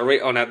isn't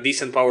on a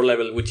decent power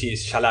level, which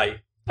is Shalai.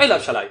 I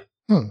love Shalai.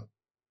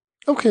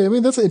 Okay, I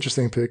mean, that's an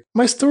interesting pick.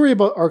 My story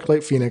about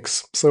Arclight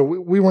Phoenix, so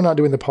we were not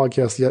doing the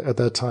podcast yet at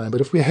that time,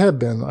 but if we had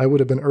been, I would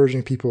have been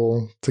urging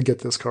people to get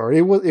this card.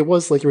 It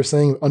was like you were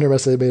saying,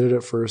 underestimated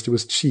at first. It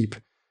was cheap.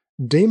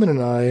 Damon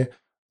and I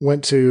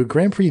went to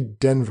Grand Prix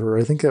Denver.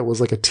 I think that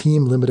was like a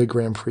team limited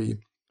Grand Prix.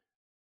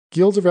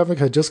 Guilds of Ravnica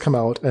had just come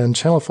out, and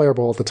Channel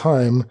Fireball at the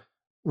time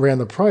ran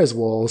the prize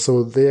wall,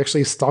 so they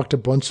actually stocked a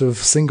bunch of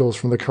singles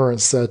from the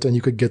current set, and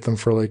you could get them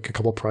for like a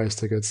couple prize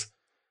tickets.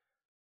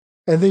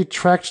 And they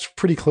tracked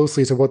pretty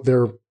closely to what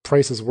their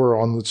prices were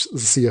on the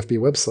CFB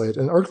website.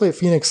 And Arclight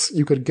Phoenix,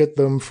 you could get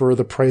them for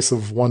the price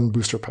of one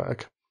booster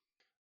pack.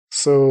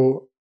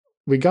 So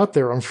we got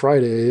there on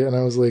Friday, and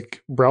I was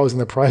like browsing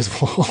the prize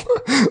wall.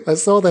 I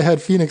saw they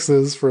had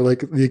Phoenixes for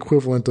like the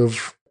equivalent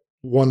of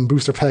one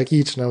booster pack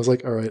each, and I was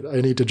like, all right,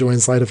 I need to join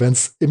side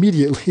events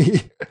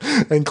immediately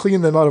and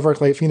clean them out of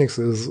Arclight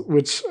Phoenixes,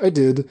 which I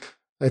did.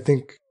 I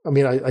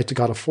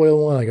got a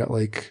foil one. I got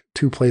like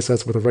 2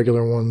 playsets with the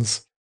regular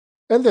ones.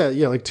 And then,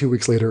 like 2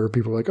 weeks later,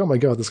 people were like, oh my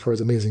god, this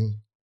card's amazing.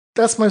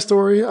 That's my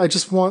story. I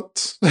just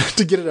want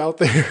to get it out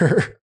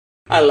there.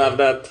 I love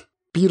that.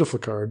 Beautiful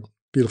card.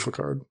 Beautiful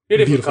card.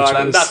 Beautiful card,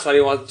 choice. and that's what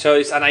I want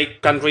choice, and I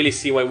can't really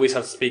see why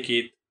Wizards pick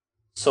it.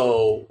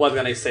 So, what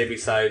can I say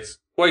besides?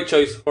 Great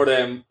choice for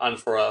them and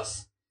for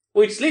us.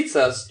 Which leads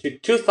us to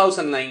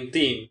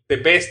 2019, the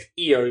best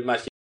year in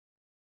Magic.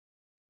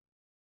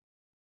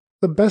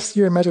 The best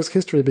year in Magic's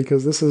history,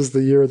 because this is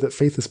the year that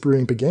Faithless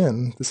Brewing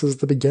began. This is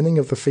the beginning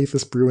of the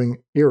Faithless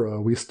Brewing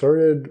era. We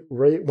started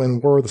right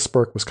when War of the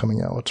Spark was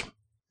coming out,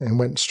 and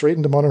went straight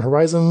into Modern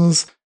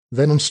Horizons,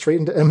 then straight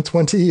into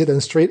M20, then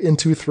straight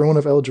into Throne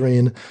of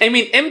Eldraine. I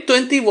mean,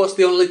 M20 was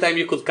the only time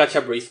you could catch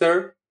a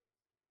breather.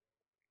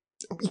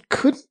 We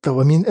couldn't,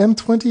 though. I mean,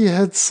 M20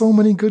 had so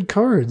many good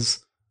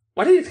cards.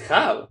 What did it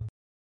have?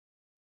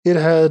 It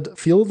had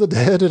Field of the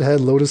Dead, it had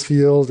Lotus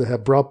Field, it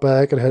had Brought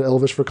Back, it had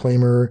Elvish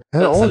Proclaimer, it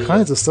had all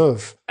kinds of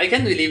stuff. I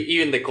can't believe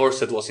even the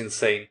corset was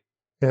insane.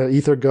 Yeah,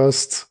 Ether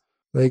Gust.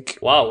 Like,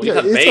 wow, you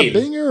had it's Veil. a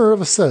banger of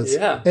a set.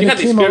 Yeah, and you had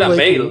Dispute and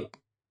Veil.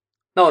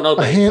 No, not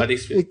Veil, but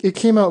Dispute. It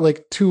came out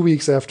like 2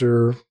 weeks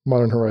after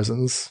Modern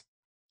Horizons.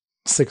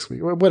 6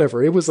 weeks,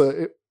 whatever. It was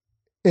a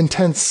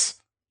intense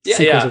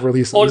sequence of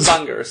releases. All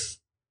bangers.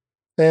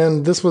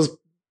 And this was,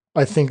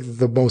 I think,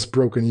 the most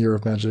broken year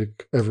of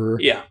Magic ever.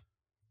 Yeah.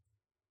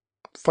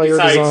 Fire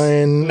Besides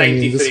design. 93. I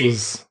mean, this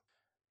was.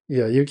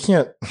 Yeah, you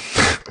can't.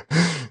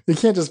 You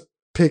can't just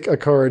pick a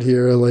card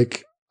here.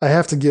 Like, I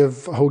have to give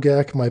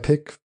Hogak my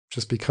pick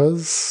just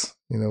because,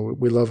 we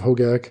love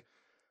Hogak.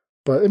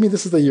 But, I mean,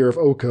 this is the year of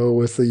Oko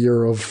with the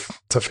year of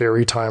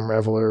Teferi, Time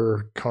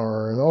Raveler,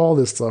 Karn, all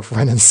this stuff.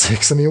 Ren and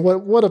 6. I mean,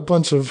 what a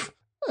bunch of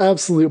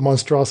absolute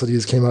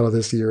monstrosities came out of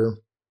this year.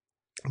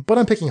 But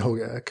I'm picking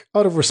Hogak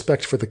out of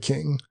respect for the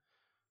king.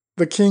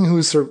 The king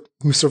who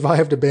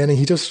survived a banning,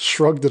 he just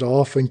shrugged it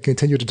off and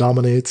continued to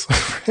dominate.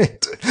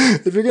 Right?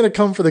 If you're going to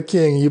come for the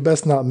king, you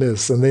best not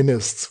miss. And they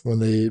missed when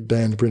they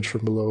banned Bridge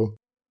from Below.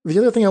 The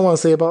other thing I want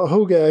to say about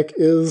Hogak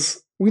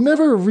is we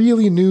never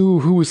really knew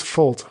whose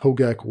fault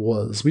Hogak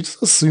was. We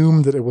just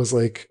assumed that it was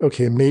like,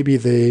 okay, maybe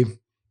they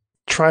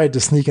tried to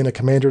sneak in a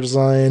commander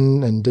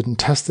design and didn't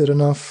test it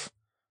enough.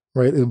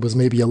 Right? It was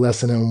maybe a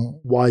lesson in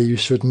why you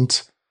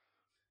shouldn't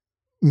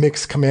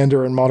mix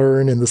Commander and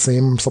Modern in the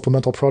same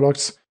supplemental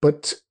product.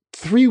 But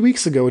 3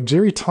 weeks ago,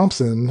 Jerry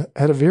Thompson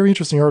had a very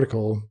interesting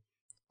article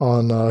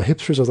on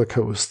Hipsters of the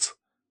Coast,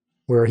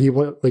 where he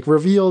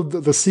revealed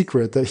the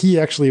secret that he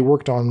actually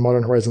worked on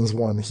Modern Horizons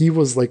 1. He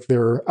was like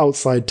their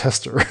outside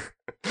tester.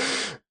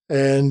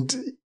 And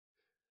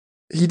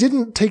he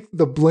didn't take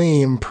the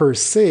blame per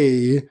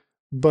se,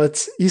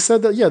 but he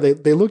said that,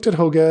 they looked at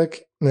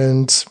Hogak,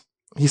 and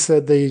he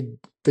said they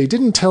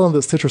didn't tell him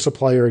that Stitcher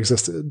Supplier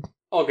existed.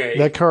 Okay.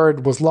 That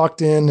card was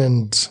locked in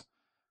and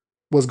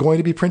was going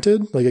to be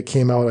printed. Like, it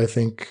came out, I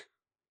think,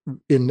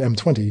 in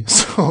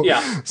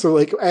M20. So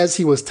like, as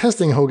he was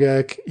testing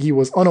Hogak, he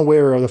was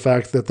unaware of the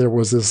fact that there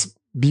was this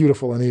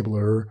beautiful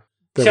enabler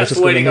that was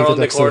just waiting going to around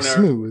make the the deck corner. so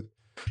smooth.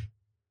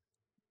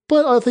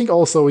 But I think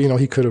also,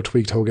 he could have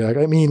tweaked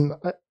Hogak. I mean,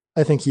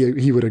 I think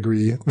he would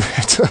agree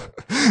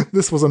that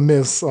this was a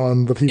miss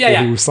on the people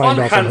who signed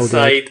off on Hogak.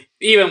 Hindsight,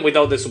 even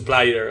without the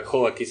supplier,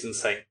 Hogak is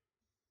insane.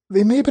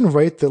 They may have been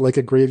right that like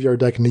a graveyard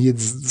deck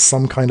needs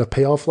some kind of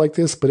payoff like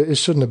this, but it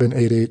shouldn't have been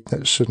 8/8.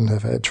 It shouldn't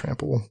have had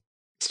trample.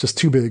 It's just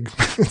too big.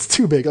 It's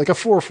too big. Like a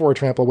 4/4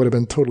 trample would have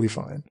been totally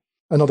fine.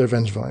 Another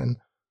Vengevine.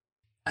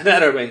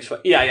 Another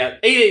Vengevine. Yeah.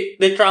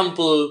 The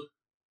trample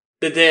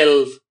the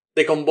Delve,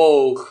 the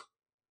Convoke,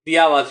 the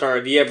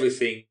Avatar, the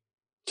everything.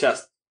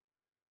 Just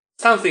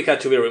something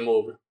had to be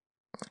removed.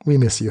 We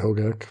miss you,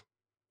 Hogak.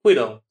 We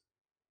don't.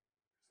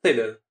 Stay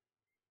there.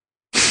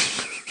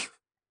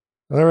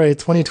 Alright,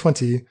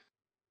 2020.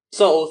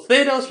 So,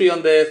 Theros,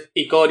 Beyond Death,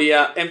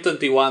 Ikoria,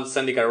 M21,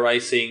 Zendikar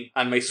Rising,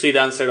 and my sweet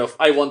answer of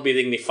I won't be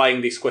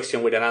dignifying this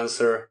question with an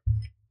answer.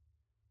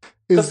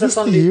 Is this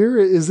the year?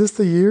 Is this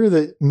the year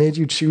that made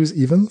you choose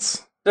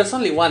Evens? There's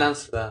only one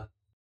answer to that.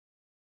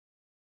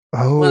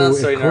 Oh, one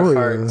answer in our Ikoria.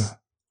 hearts.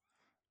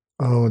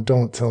 Oh,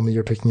 don't tell me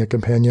you're picking a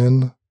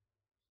companion.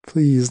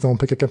 Please don't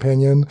pick a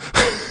companion.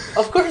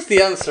 Of course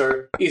the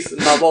answer is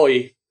my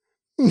boy.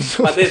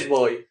 My dead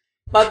boy.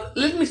 But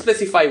let me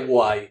specify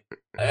why.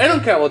 I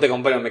don't care about the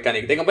companion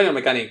mechanic. The companion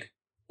mechanic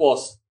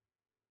was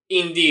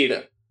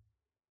indeed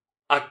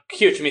a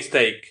huge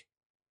mistake.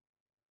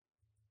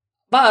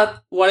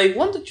 But what I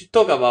wanted to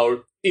talk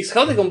about is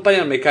how the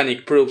companion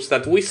mechanic proves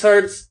that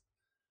Wizards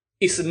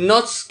is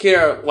not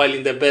scared while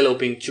in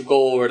developing to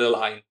go over the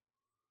line.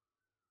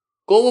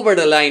 Go over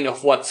the line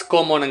of what's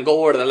common and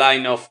go over the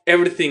line of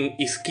everything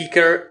is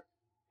kicker,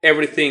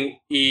 everything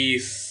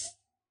is...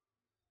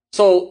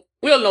 So,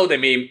 we all know the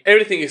meme.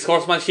 Everything is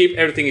horsemanship,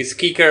 everything is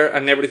kicker,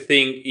 and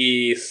everything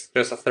is...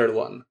 There's a third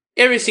one.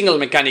 Every single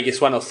mechanic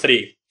is one of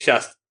three,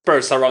 just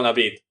purse around a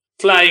bit.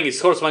 Flying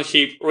is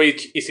horsemanship,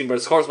 reach is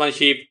inverse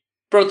horsemanship,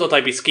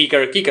 prototype is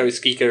kicker, kicker is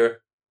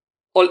kicker,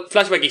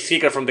 flashback is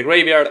kicker from the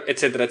graveyard,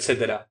 etc,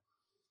 etc.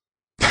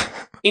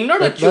 In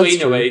order to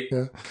innovate,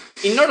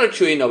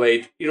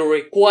 you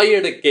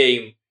require the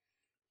game.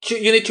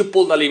 You need to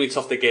pull the limits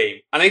of the game.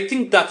 And I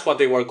think that's what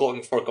they were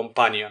going for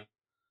Companion.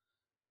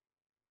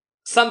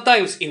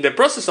 Sometimes in the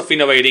process of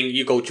innovating,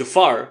 you go too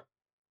far.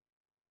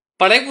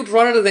 But I would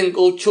rather than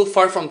go too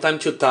far from time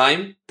to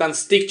time than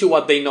stick to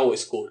what they know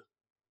is good.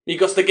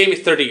 Because the game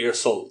is 30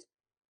 years old.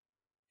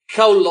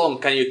 How long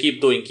can you keep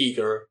doing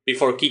kicker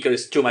before kicker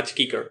is too much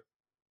kicker?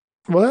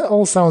 Well, that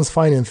all sounds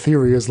fine in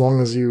theory as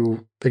long as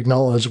you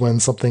acknowledge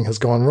when something has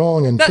gone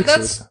wrong and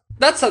fix it.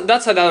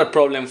 That's another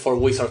problem for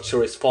Wizards to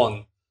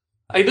respond.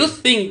 I do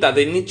think that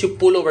they need to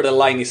pull over the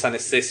line is a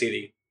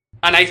necessity.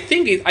 And I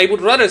think I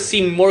would rather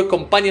see more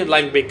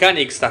companion-like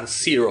mechanics than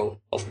zero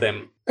of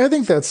them. I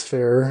think that's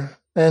fair.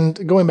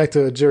 And going back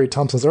to Jerry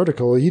Thompson's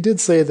article, he did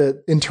say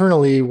that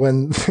internally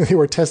when they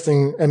were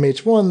testing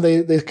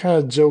MH1, they kind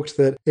of joked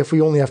that if we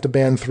only have to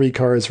ban 3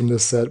 cards from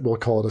this set, we'll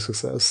call it a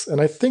success.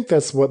 And I think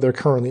that's what they're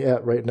currently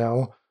at right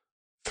now.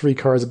 3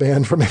 cards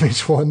banned from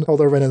MH1,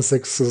 although Wrenn and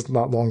 6 is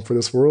not long for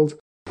this world.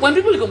 When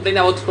people complain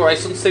about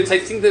Horizon 6, I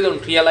think they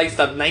don't realize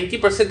that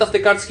 90% of the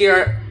cards here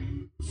are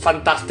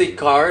fantastic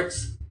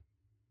cards.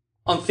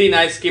 On Thin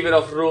Ice, Giver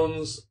of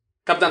Runes,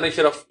 Captain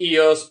Ranger of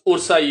Eos,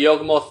 Ursa,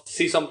 Yawgmoth,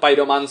 Season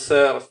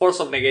Pyromancer, Force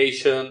of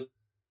Negation.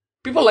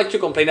 People like to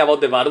complain about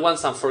the bad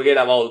ones and forget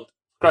about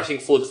Crushing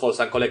Footfalls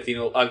and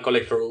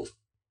Collector Roof,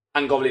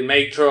 and Goblin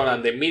Matron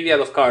and the myriad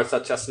of cards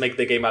that just make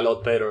the game a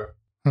lot better.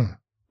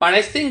 But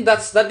I think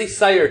that's that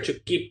desire to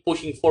keep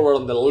pushing forward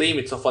on the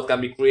limits of what can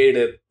be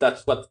created.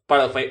 That's what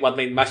part of what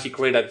made Magic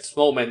great at this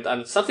moment,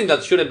 and something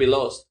that shouldn't be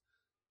lost.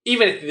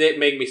 Even if they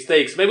make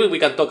mistakes, maybe we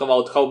can talk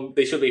about how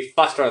they should be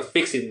faster at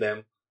fixing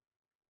them.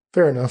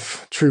 Fair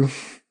enough. True.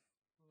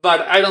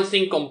 But I don't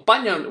think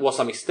Companion was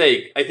a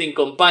mistake. I think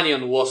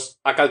Companion was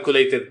a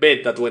calculated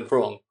bet that went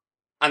wrong.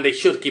 And they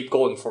should keep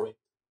going for it.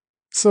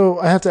 So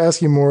I have to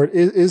ask you more.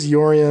 Is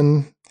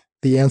Yorion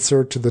the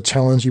answer to the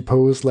challenge you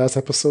posed last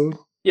episode?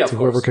 Yeah, of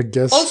course. Whoever could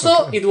guess?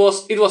 Also, okay.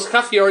 it was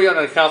half Yorion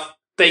and half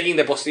taking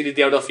the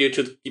possibility out of you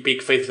to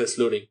pick Faithless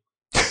Looting.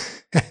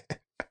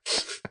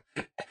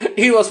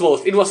 It was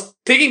both. It was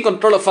taking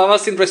control of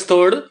Avacyn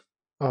Restored.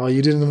 Oh,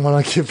 you didn't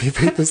want to give me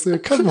Faithless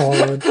Looting? Come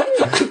on.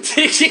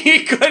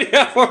 Taking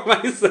Ikoria for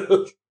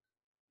myself.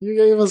 You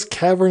gave us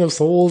Cavern of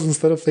Souls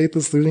instead of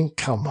Faithless Looting?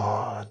 Come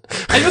on.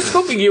 I was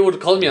hoping you would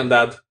call me on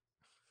that.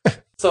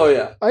 So,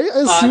 yeah. I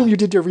assume you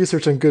did your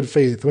research in good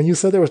faith. When you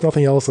said there was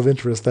nothing else of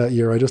interest that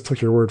year, I just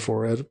took your word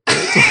for it.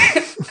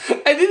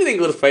 I did it in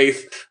good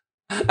faith.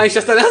 I'm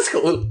just an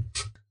asshole.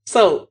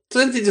 So,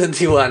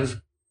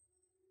 2021.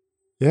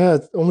 Yeah,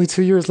 only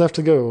 2 years left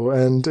to go,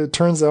 and it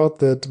turns out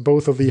that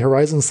both of the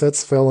Horizon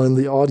sets fell in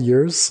the odd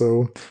years,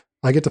 so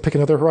I get to pick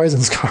another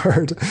Horizons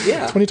card.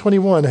 Yeah.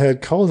 2021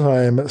 had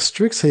Kaldheim,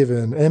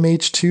 Strixhaven,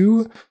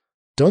 MH2,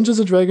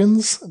 Dungeons &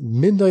 Dragons,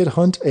 Midnight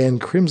Hunt,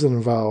 and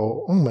Crimson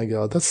Vow. Oh my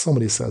god, that's so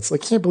many sets. I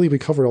can't believe we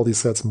covered all these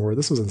sets more.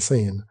 This was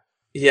insane.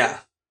 Yeah.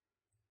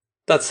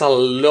 That's a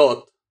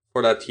lot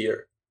for that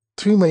year.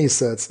 Too many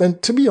sets. And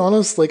to be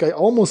honest, I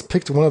almost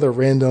picked one of the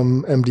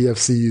random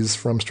MDFCs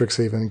from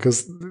Strixhaven,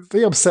 because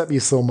they upset me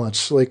so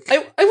much.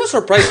 I was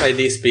surprised by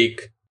this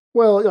pick.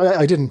 Well,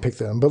 I didn't pick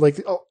them, but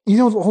all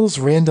those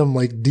random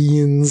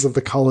deans of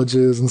the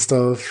colleges and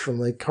stuff,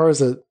 and cards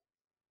that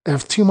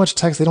have too much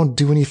text, they don't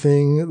do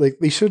anything.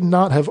 They should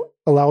not have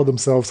allowed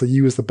themselves to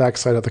use the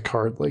backside of the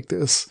card like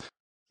this.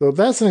 So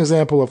that's an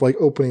example of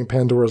opening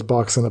Pandora's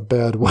box in a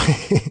bad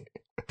way.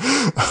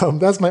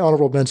 That's my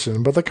honorable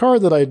mention. But the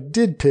card that I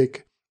did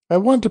pick I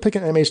wanted to pick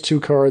an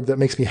MH2 card that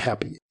makes me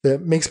happy,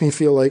 that makes me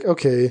feel like,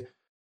 okay,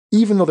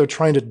 even though they're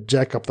trying to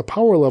jack up the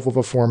power level of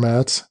a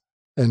format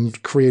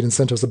and create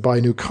incentives to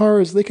buy new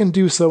cards, they can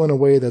do so in a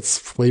way that's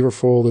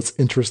flavorful, that's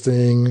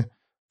interesting,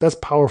 that's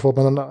powerful,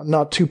 but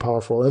not too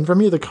powerful. And for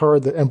me, the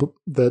card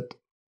that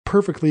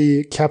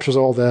perfectly captures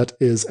all that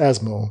is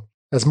Asmo.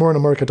 Asmora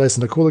Namarka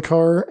Dyson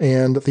Akulakar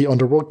and the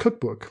Underworld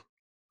Cookbook.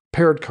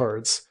 Paired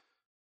cards.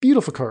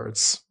 Beautiful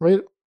cards,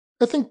 right?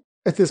 I think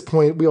at this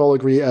point we all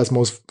agree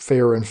Asmo's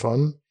fair and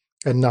fun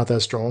and not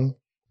that strong.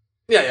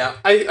 Yeah.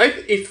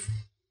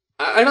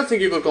 I don't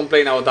think you could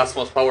complain about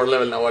Asmo's power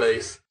level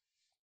nowadays.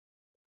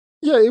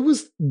 Yeah, it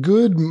was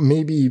good,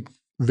 maybe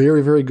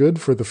very, very good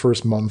for the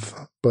first month,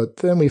 but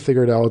then we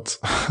figured out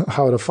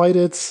how to fight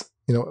it.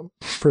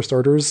 For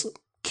starters,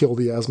 kill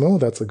the Asmo,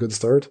 that's a good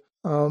start.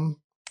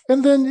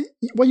 And then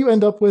what you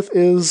end up with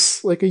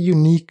is like a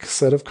unique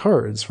set of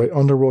cards, right?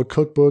 Underworld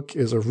Cookbook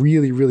is a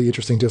really, really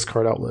interesting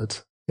discard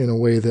outlet in a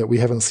way that we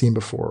haven't seen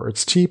before.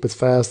 It's cheap, it's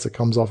fast, it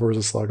comes off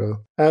Urza Saga.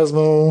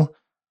 Asmo,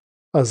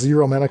 a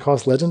 0 mana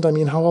cost legend. I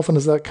mean, how often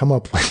does that come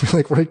up?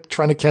 Like we're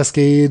trying to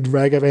cascade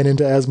Ragavan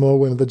into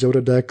Asmo into the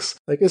Jota decks.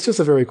 Like, it's just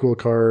a very cool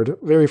card,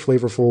 very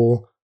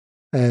flavorful,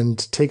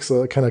 and takes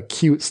a kind of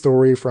cute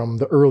story from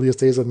the earliest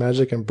days of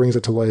Magic and brings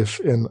it to life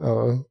in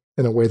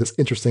a way that's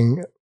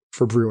interesting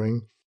for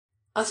brewing.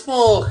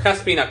 Asmo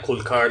has been a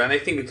cool card, and I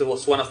think it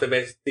was one of the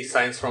best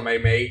designs from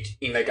MH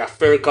in like a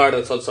fair card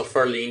that's also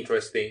fairly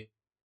interesting.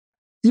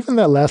 Even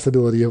that last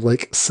ability of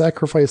like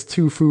sacrifice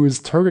 2 foods,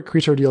 target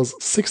creature deals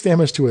 6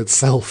 damage to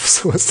itself.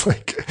 So it's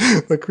like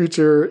the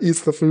creature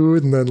eats the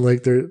food and then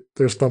like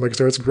their stomach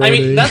starts growing. I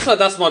mean, that's what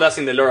Asmo does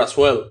in the lore as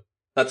well.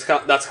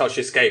 That's how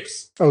she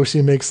escapes. Oh,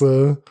 she makes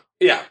a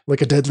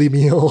deadly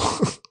meal.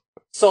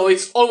 So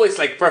it's always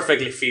like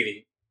perfectly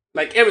fitting.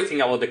 Like everything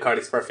about the card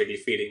is perfectly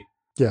fitting.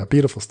 Yeah,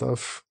 beautiful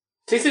stuff.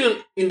 She's even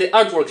in the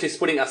artwork. She's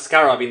putting a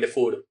scarab in the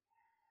food.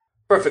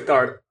 Perfect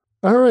card.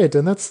 All right,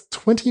 and that's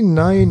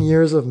 29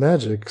 years of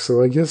Magic.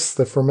 So I guess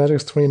that for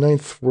Magic's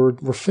 29th,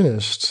 we're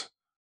finished.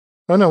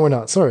 Oh no, we're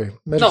not. Sorry,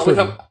 Magic we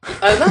have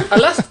a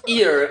last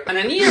year and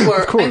a year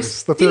where of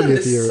course, the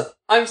 30th year.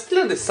 I'm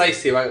still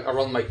indecisive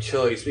around my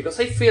choice because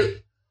I feel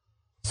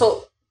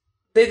so.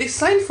 The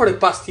design for the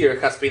past year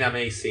has been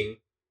amazing.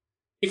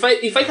 If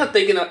I had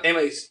taken an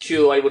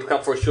MH2, I would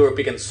have for sure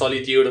picked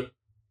Solitude.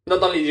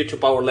 Not only due to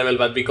power level,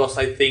 but because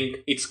I think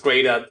it's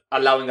great at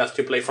allowing us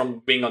to play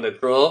from being on the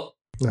draw.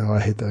 No, I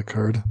hate that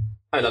card.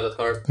 I love that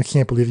card. I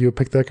can't believe you would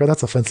pick that card.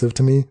 That's offensive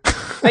to me.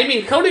 I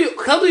mean, how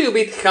do you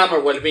beat Hammer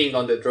while being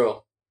on the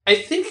draw? I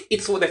think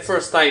it's the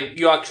first time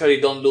you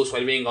actually don't lose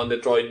while being on the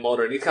draw in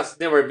Modern. It has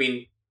never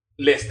been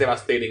less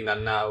devastating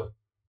than now.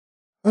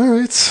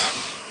 Alright.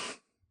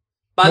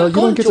 But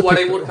going to what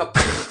I would have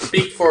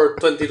picked for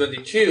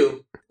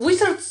 2022,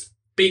 Wizards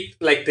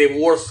picked like the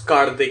worst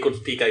card they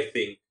could pick, I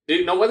think. Do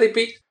you know what they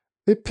picked?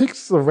 They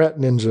picked the Rat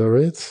Ninja,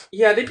 right?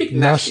 Yeah, they picked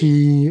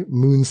Nashi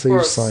Moonsage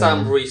for Sign.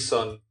 some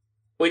reason.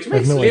 Which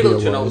makes little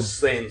to no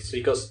sense,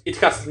 because it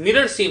has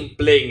neither seen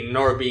playing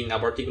nor being a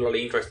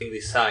particularly interesting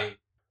design.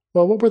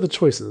 Well, what were the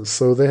choices?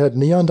 So they had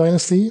Neon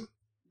Dynasty?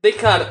 They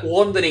had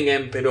Wandering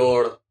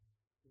Emperor.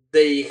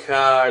 They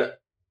had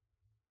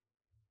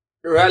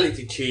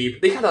Reality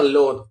Chip. They had a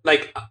lot.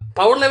 Like,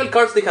 power level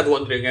cards, they had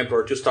Wandering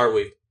Emperor to start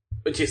with.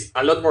 Which is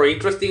a lot more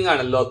interesting and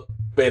a lot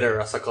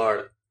better as a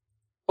card.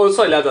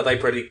 Also, I love that I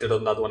predicted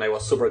on that one. I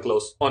was super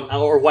close. On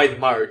our White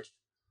March.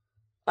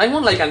 I'm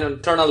on like an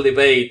internal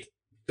debate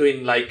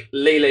between like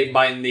Ley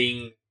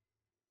Binding,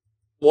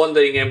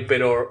 Wandering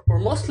Emperor, or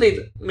mostly,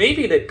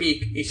 maybe the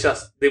pick is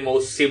just the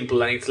most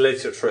simple and it's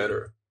Ledger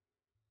Shredder.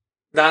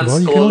 Well,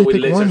 you can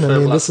only pick one. I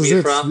mean, this is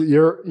it.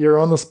 You're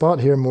on the spot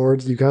here,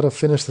 Mord. You gotta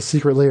finish the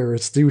secret layer.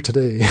 It's due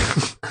today.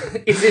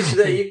 It's due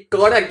today. You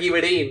gotta give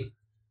it in.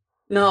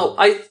 No,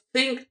 I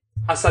think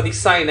as a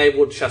design, I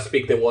would just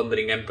pick the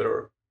Wandering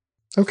Emperor.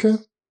 Okay.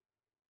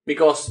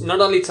 Because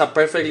not only it's a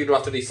perfectly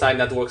drafted design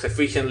that works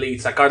efficiently,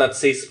 it's a card that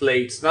says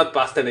play, it's not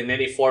busted in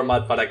any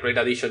format, but a great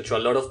addition to a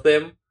lot of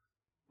them.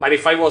 But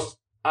if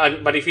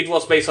it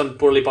was based on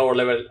purely power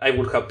level, I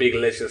would have picked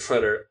Ledger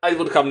Shredder. I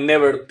would have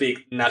never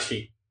picked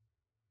Nashi.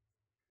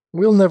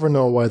 We'll never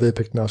know why they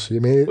picked Nashi. I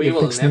mean,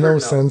 it makes no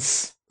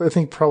sense. I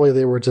think probably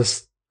they were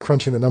just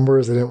crunching the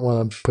numbers. They didn't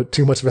want to put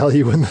too much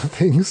value in the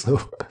thing, so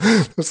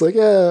it's like,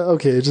 yeah,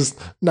 okay, just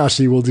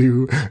Nashi will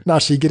do.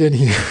 Nashi, get in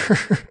here.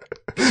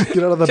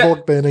 Get out of the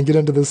bulk bin and get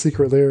into the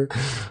secret lair.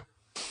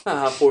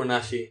 Poor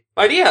Nashi.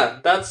 But yeah,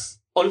 that's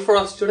all for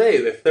us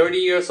today. The 30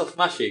 years of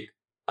Magic.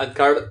 A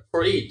card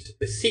for each.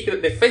 The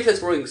Faithless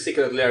Brewing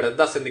secret lair that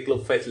doesn't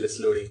include Faithless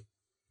Looting.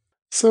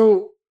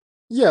 So,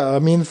 yeah, I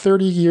mean,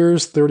 30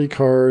 years, 30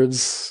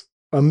 cards,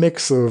 a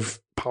mix of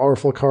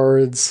powerful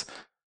cards,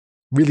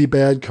 really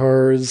bad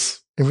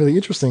cards, and really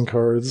interesting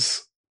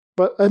cards.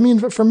 But, I mean,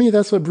 for me,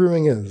 that's what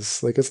brewing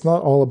is. Like, it's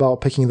not all about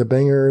picking the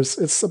bangers.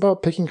 It's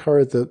about picking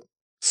cards that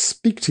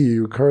speak to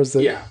you, cards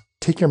that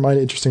take your mind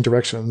in interesting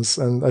directions.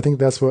 And I think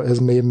that's what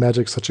has made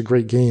Magic such a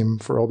great game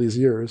for all these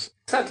years.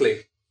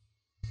 Exactly.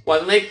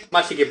 What makes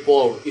Magic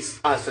evolve is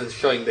us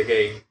enjoying the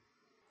game.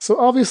 So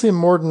obviously,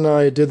 Mort and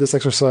I did this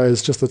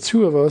exercise, just the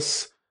two of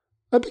us.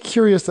 I'd be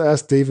curious to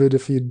ask David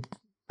if he'd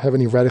have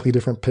any radically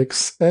different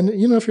picks. And,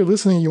 if you're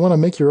listening, you want to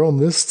make your own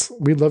list,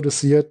 we'd love to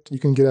see it. You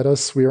can get at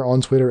us. We are on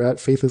Twitter at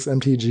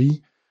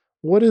FaithlessMTG.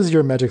 What is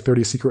your Magic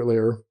 30 secret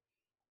lair?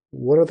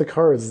 What are the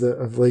cards that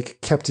have,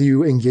 kept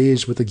you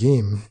engaged with the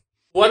game?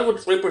 What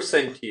would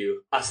represent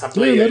you as a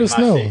player? Let us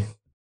know.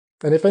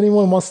 And if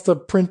anyone wants to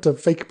print a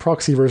fake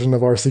proxy version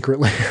of our secret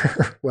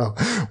lair, well,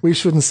 we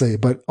shouldn't say,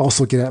 but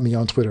also get at me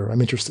on Twitter. I'm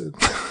interested.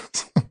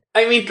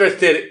 I'm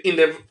interested in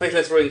the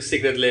Faithless Brewing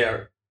secret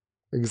lair.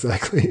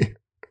 Exactly.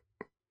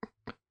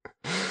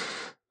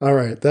 All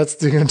right, that's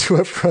going to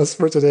do it for us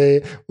for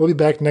today. We'll be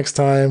back next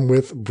time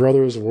with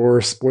Brothers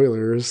War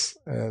spoilers.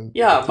 And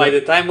by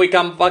the time we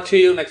come back to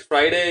you next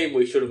Friday,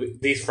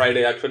 this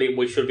Friday actually,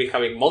 we should be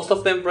having most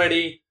of them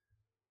ready.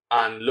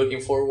 And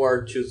looking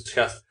forward to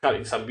just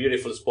having some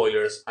beautiful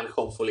spoilers and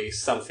hopefully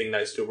something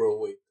nice to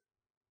brew with.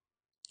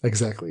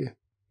 Exactly.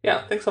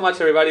 Yeah, thanks so much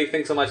everybody.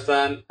 Thanks so much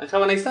Dan. And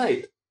have a nice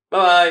night.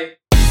 Bye-bye.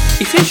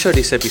 If you enjoyed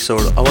this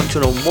episode and want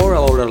to know more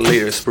about our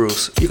latest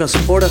brews, you can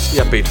support us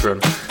via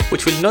Patreon,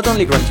 which will not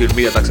only grant you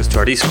immediate access to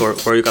our Discord,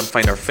 where you can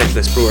find our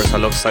faithless brewers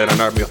alongside an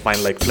army of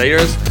mine-like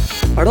players,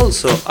 but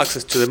also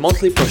access to the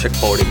monthly project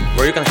voting,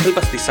 where you can help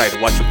us decide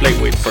what to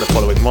play with for the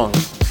following month.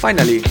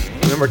 Finally,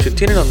 remember to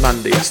tune in on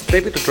Monday as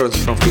David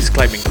returns from his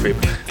climbing trip,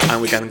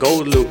 and we can go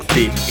look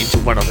deep into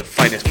one of the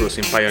finest brews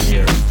in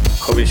Pioneer.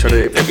 Hope you enjoyed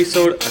the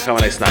episode and have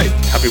a nice night.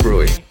 Happy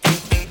brewing!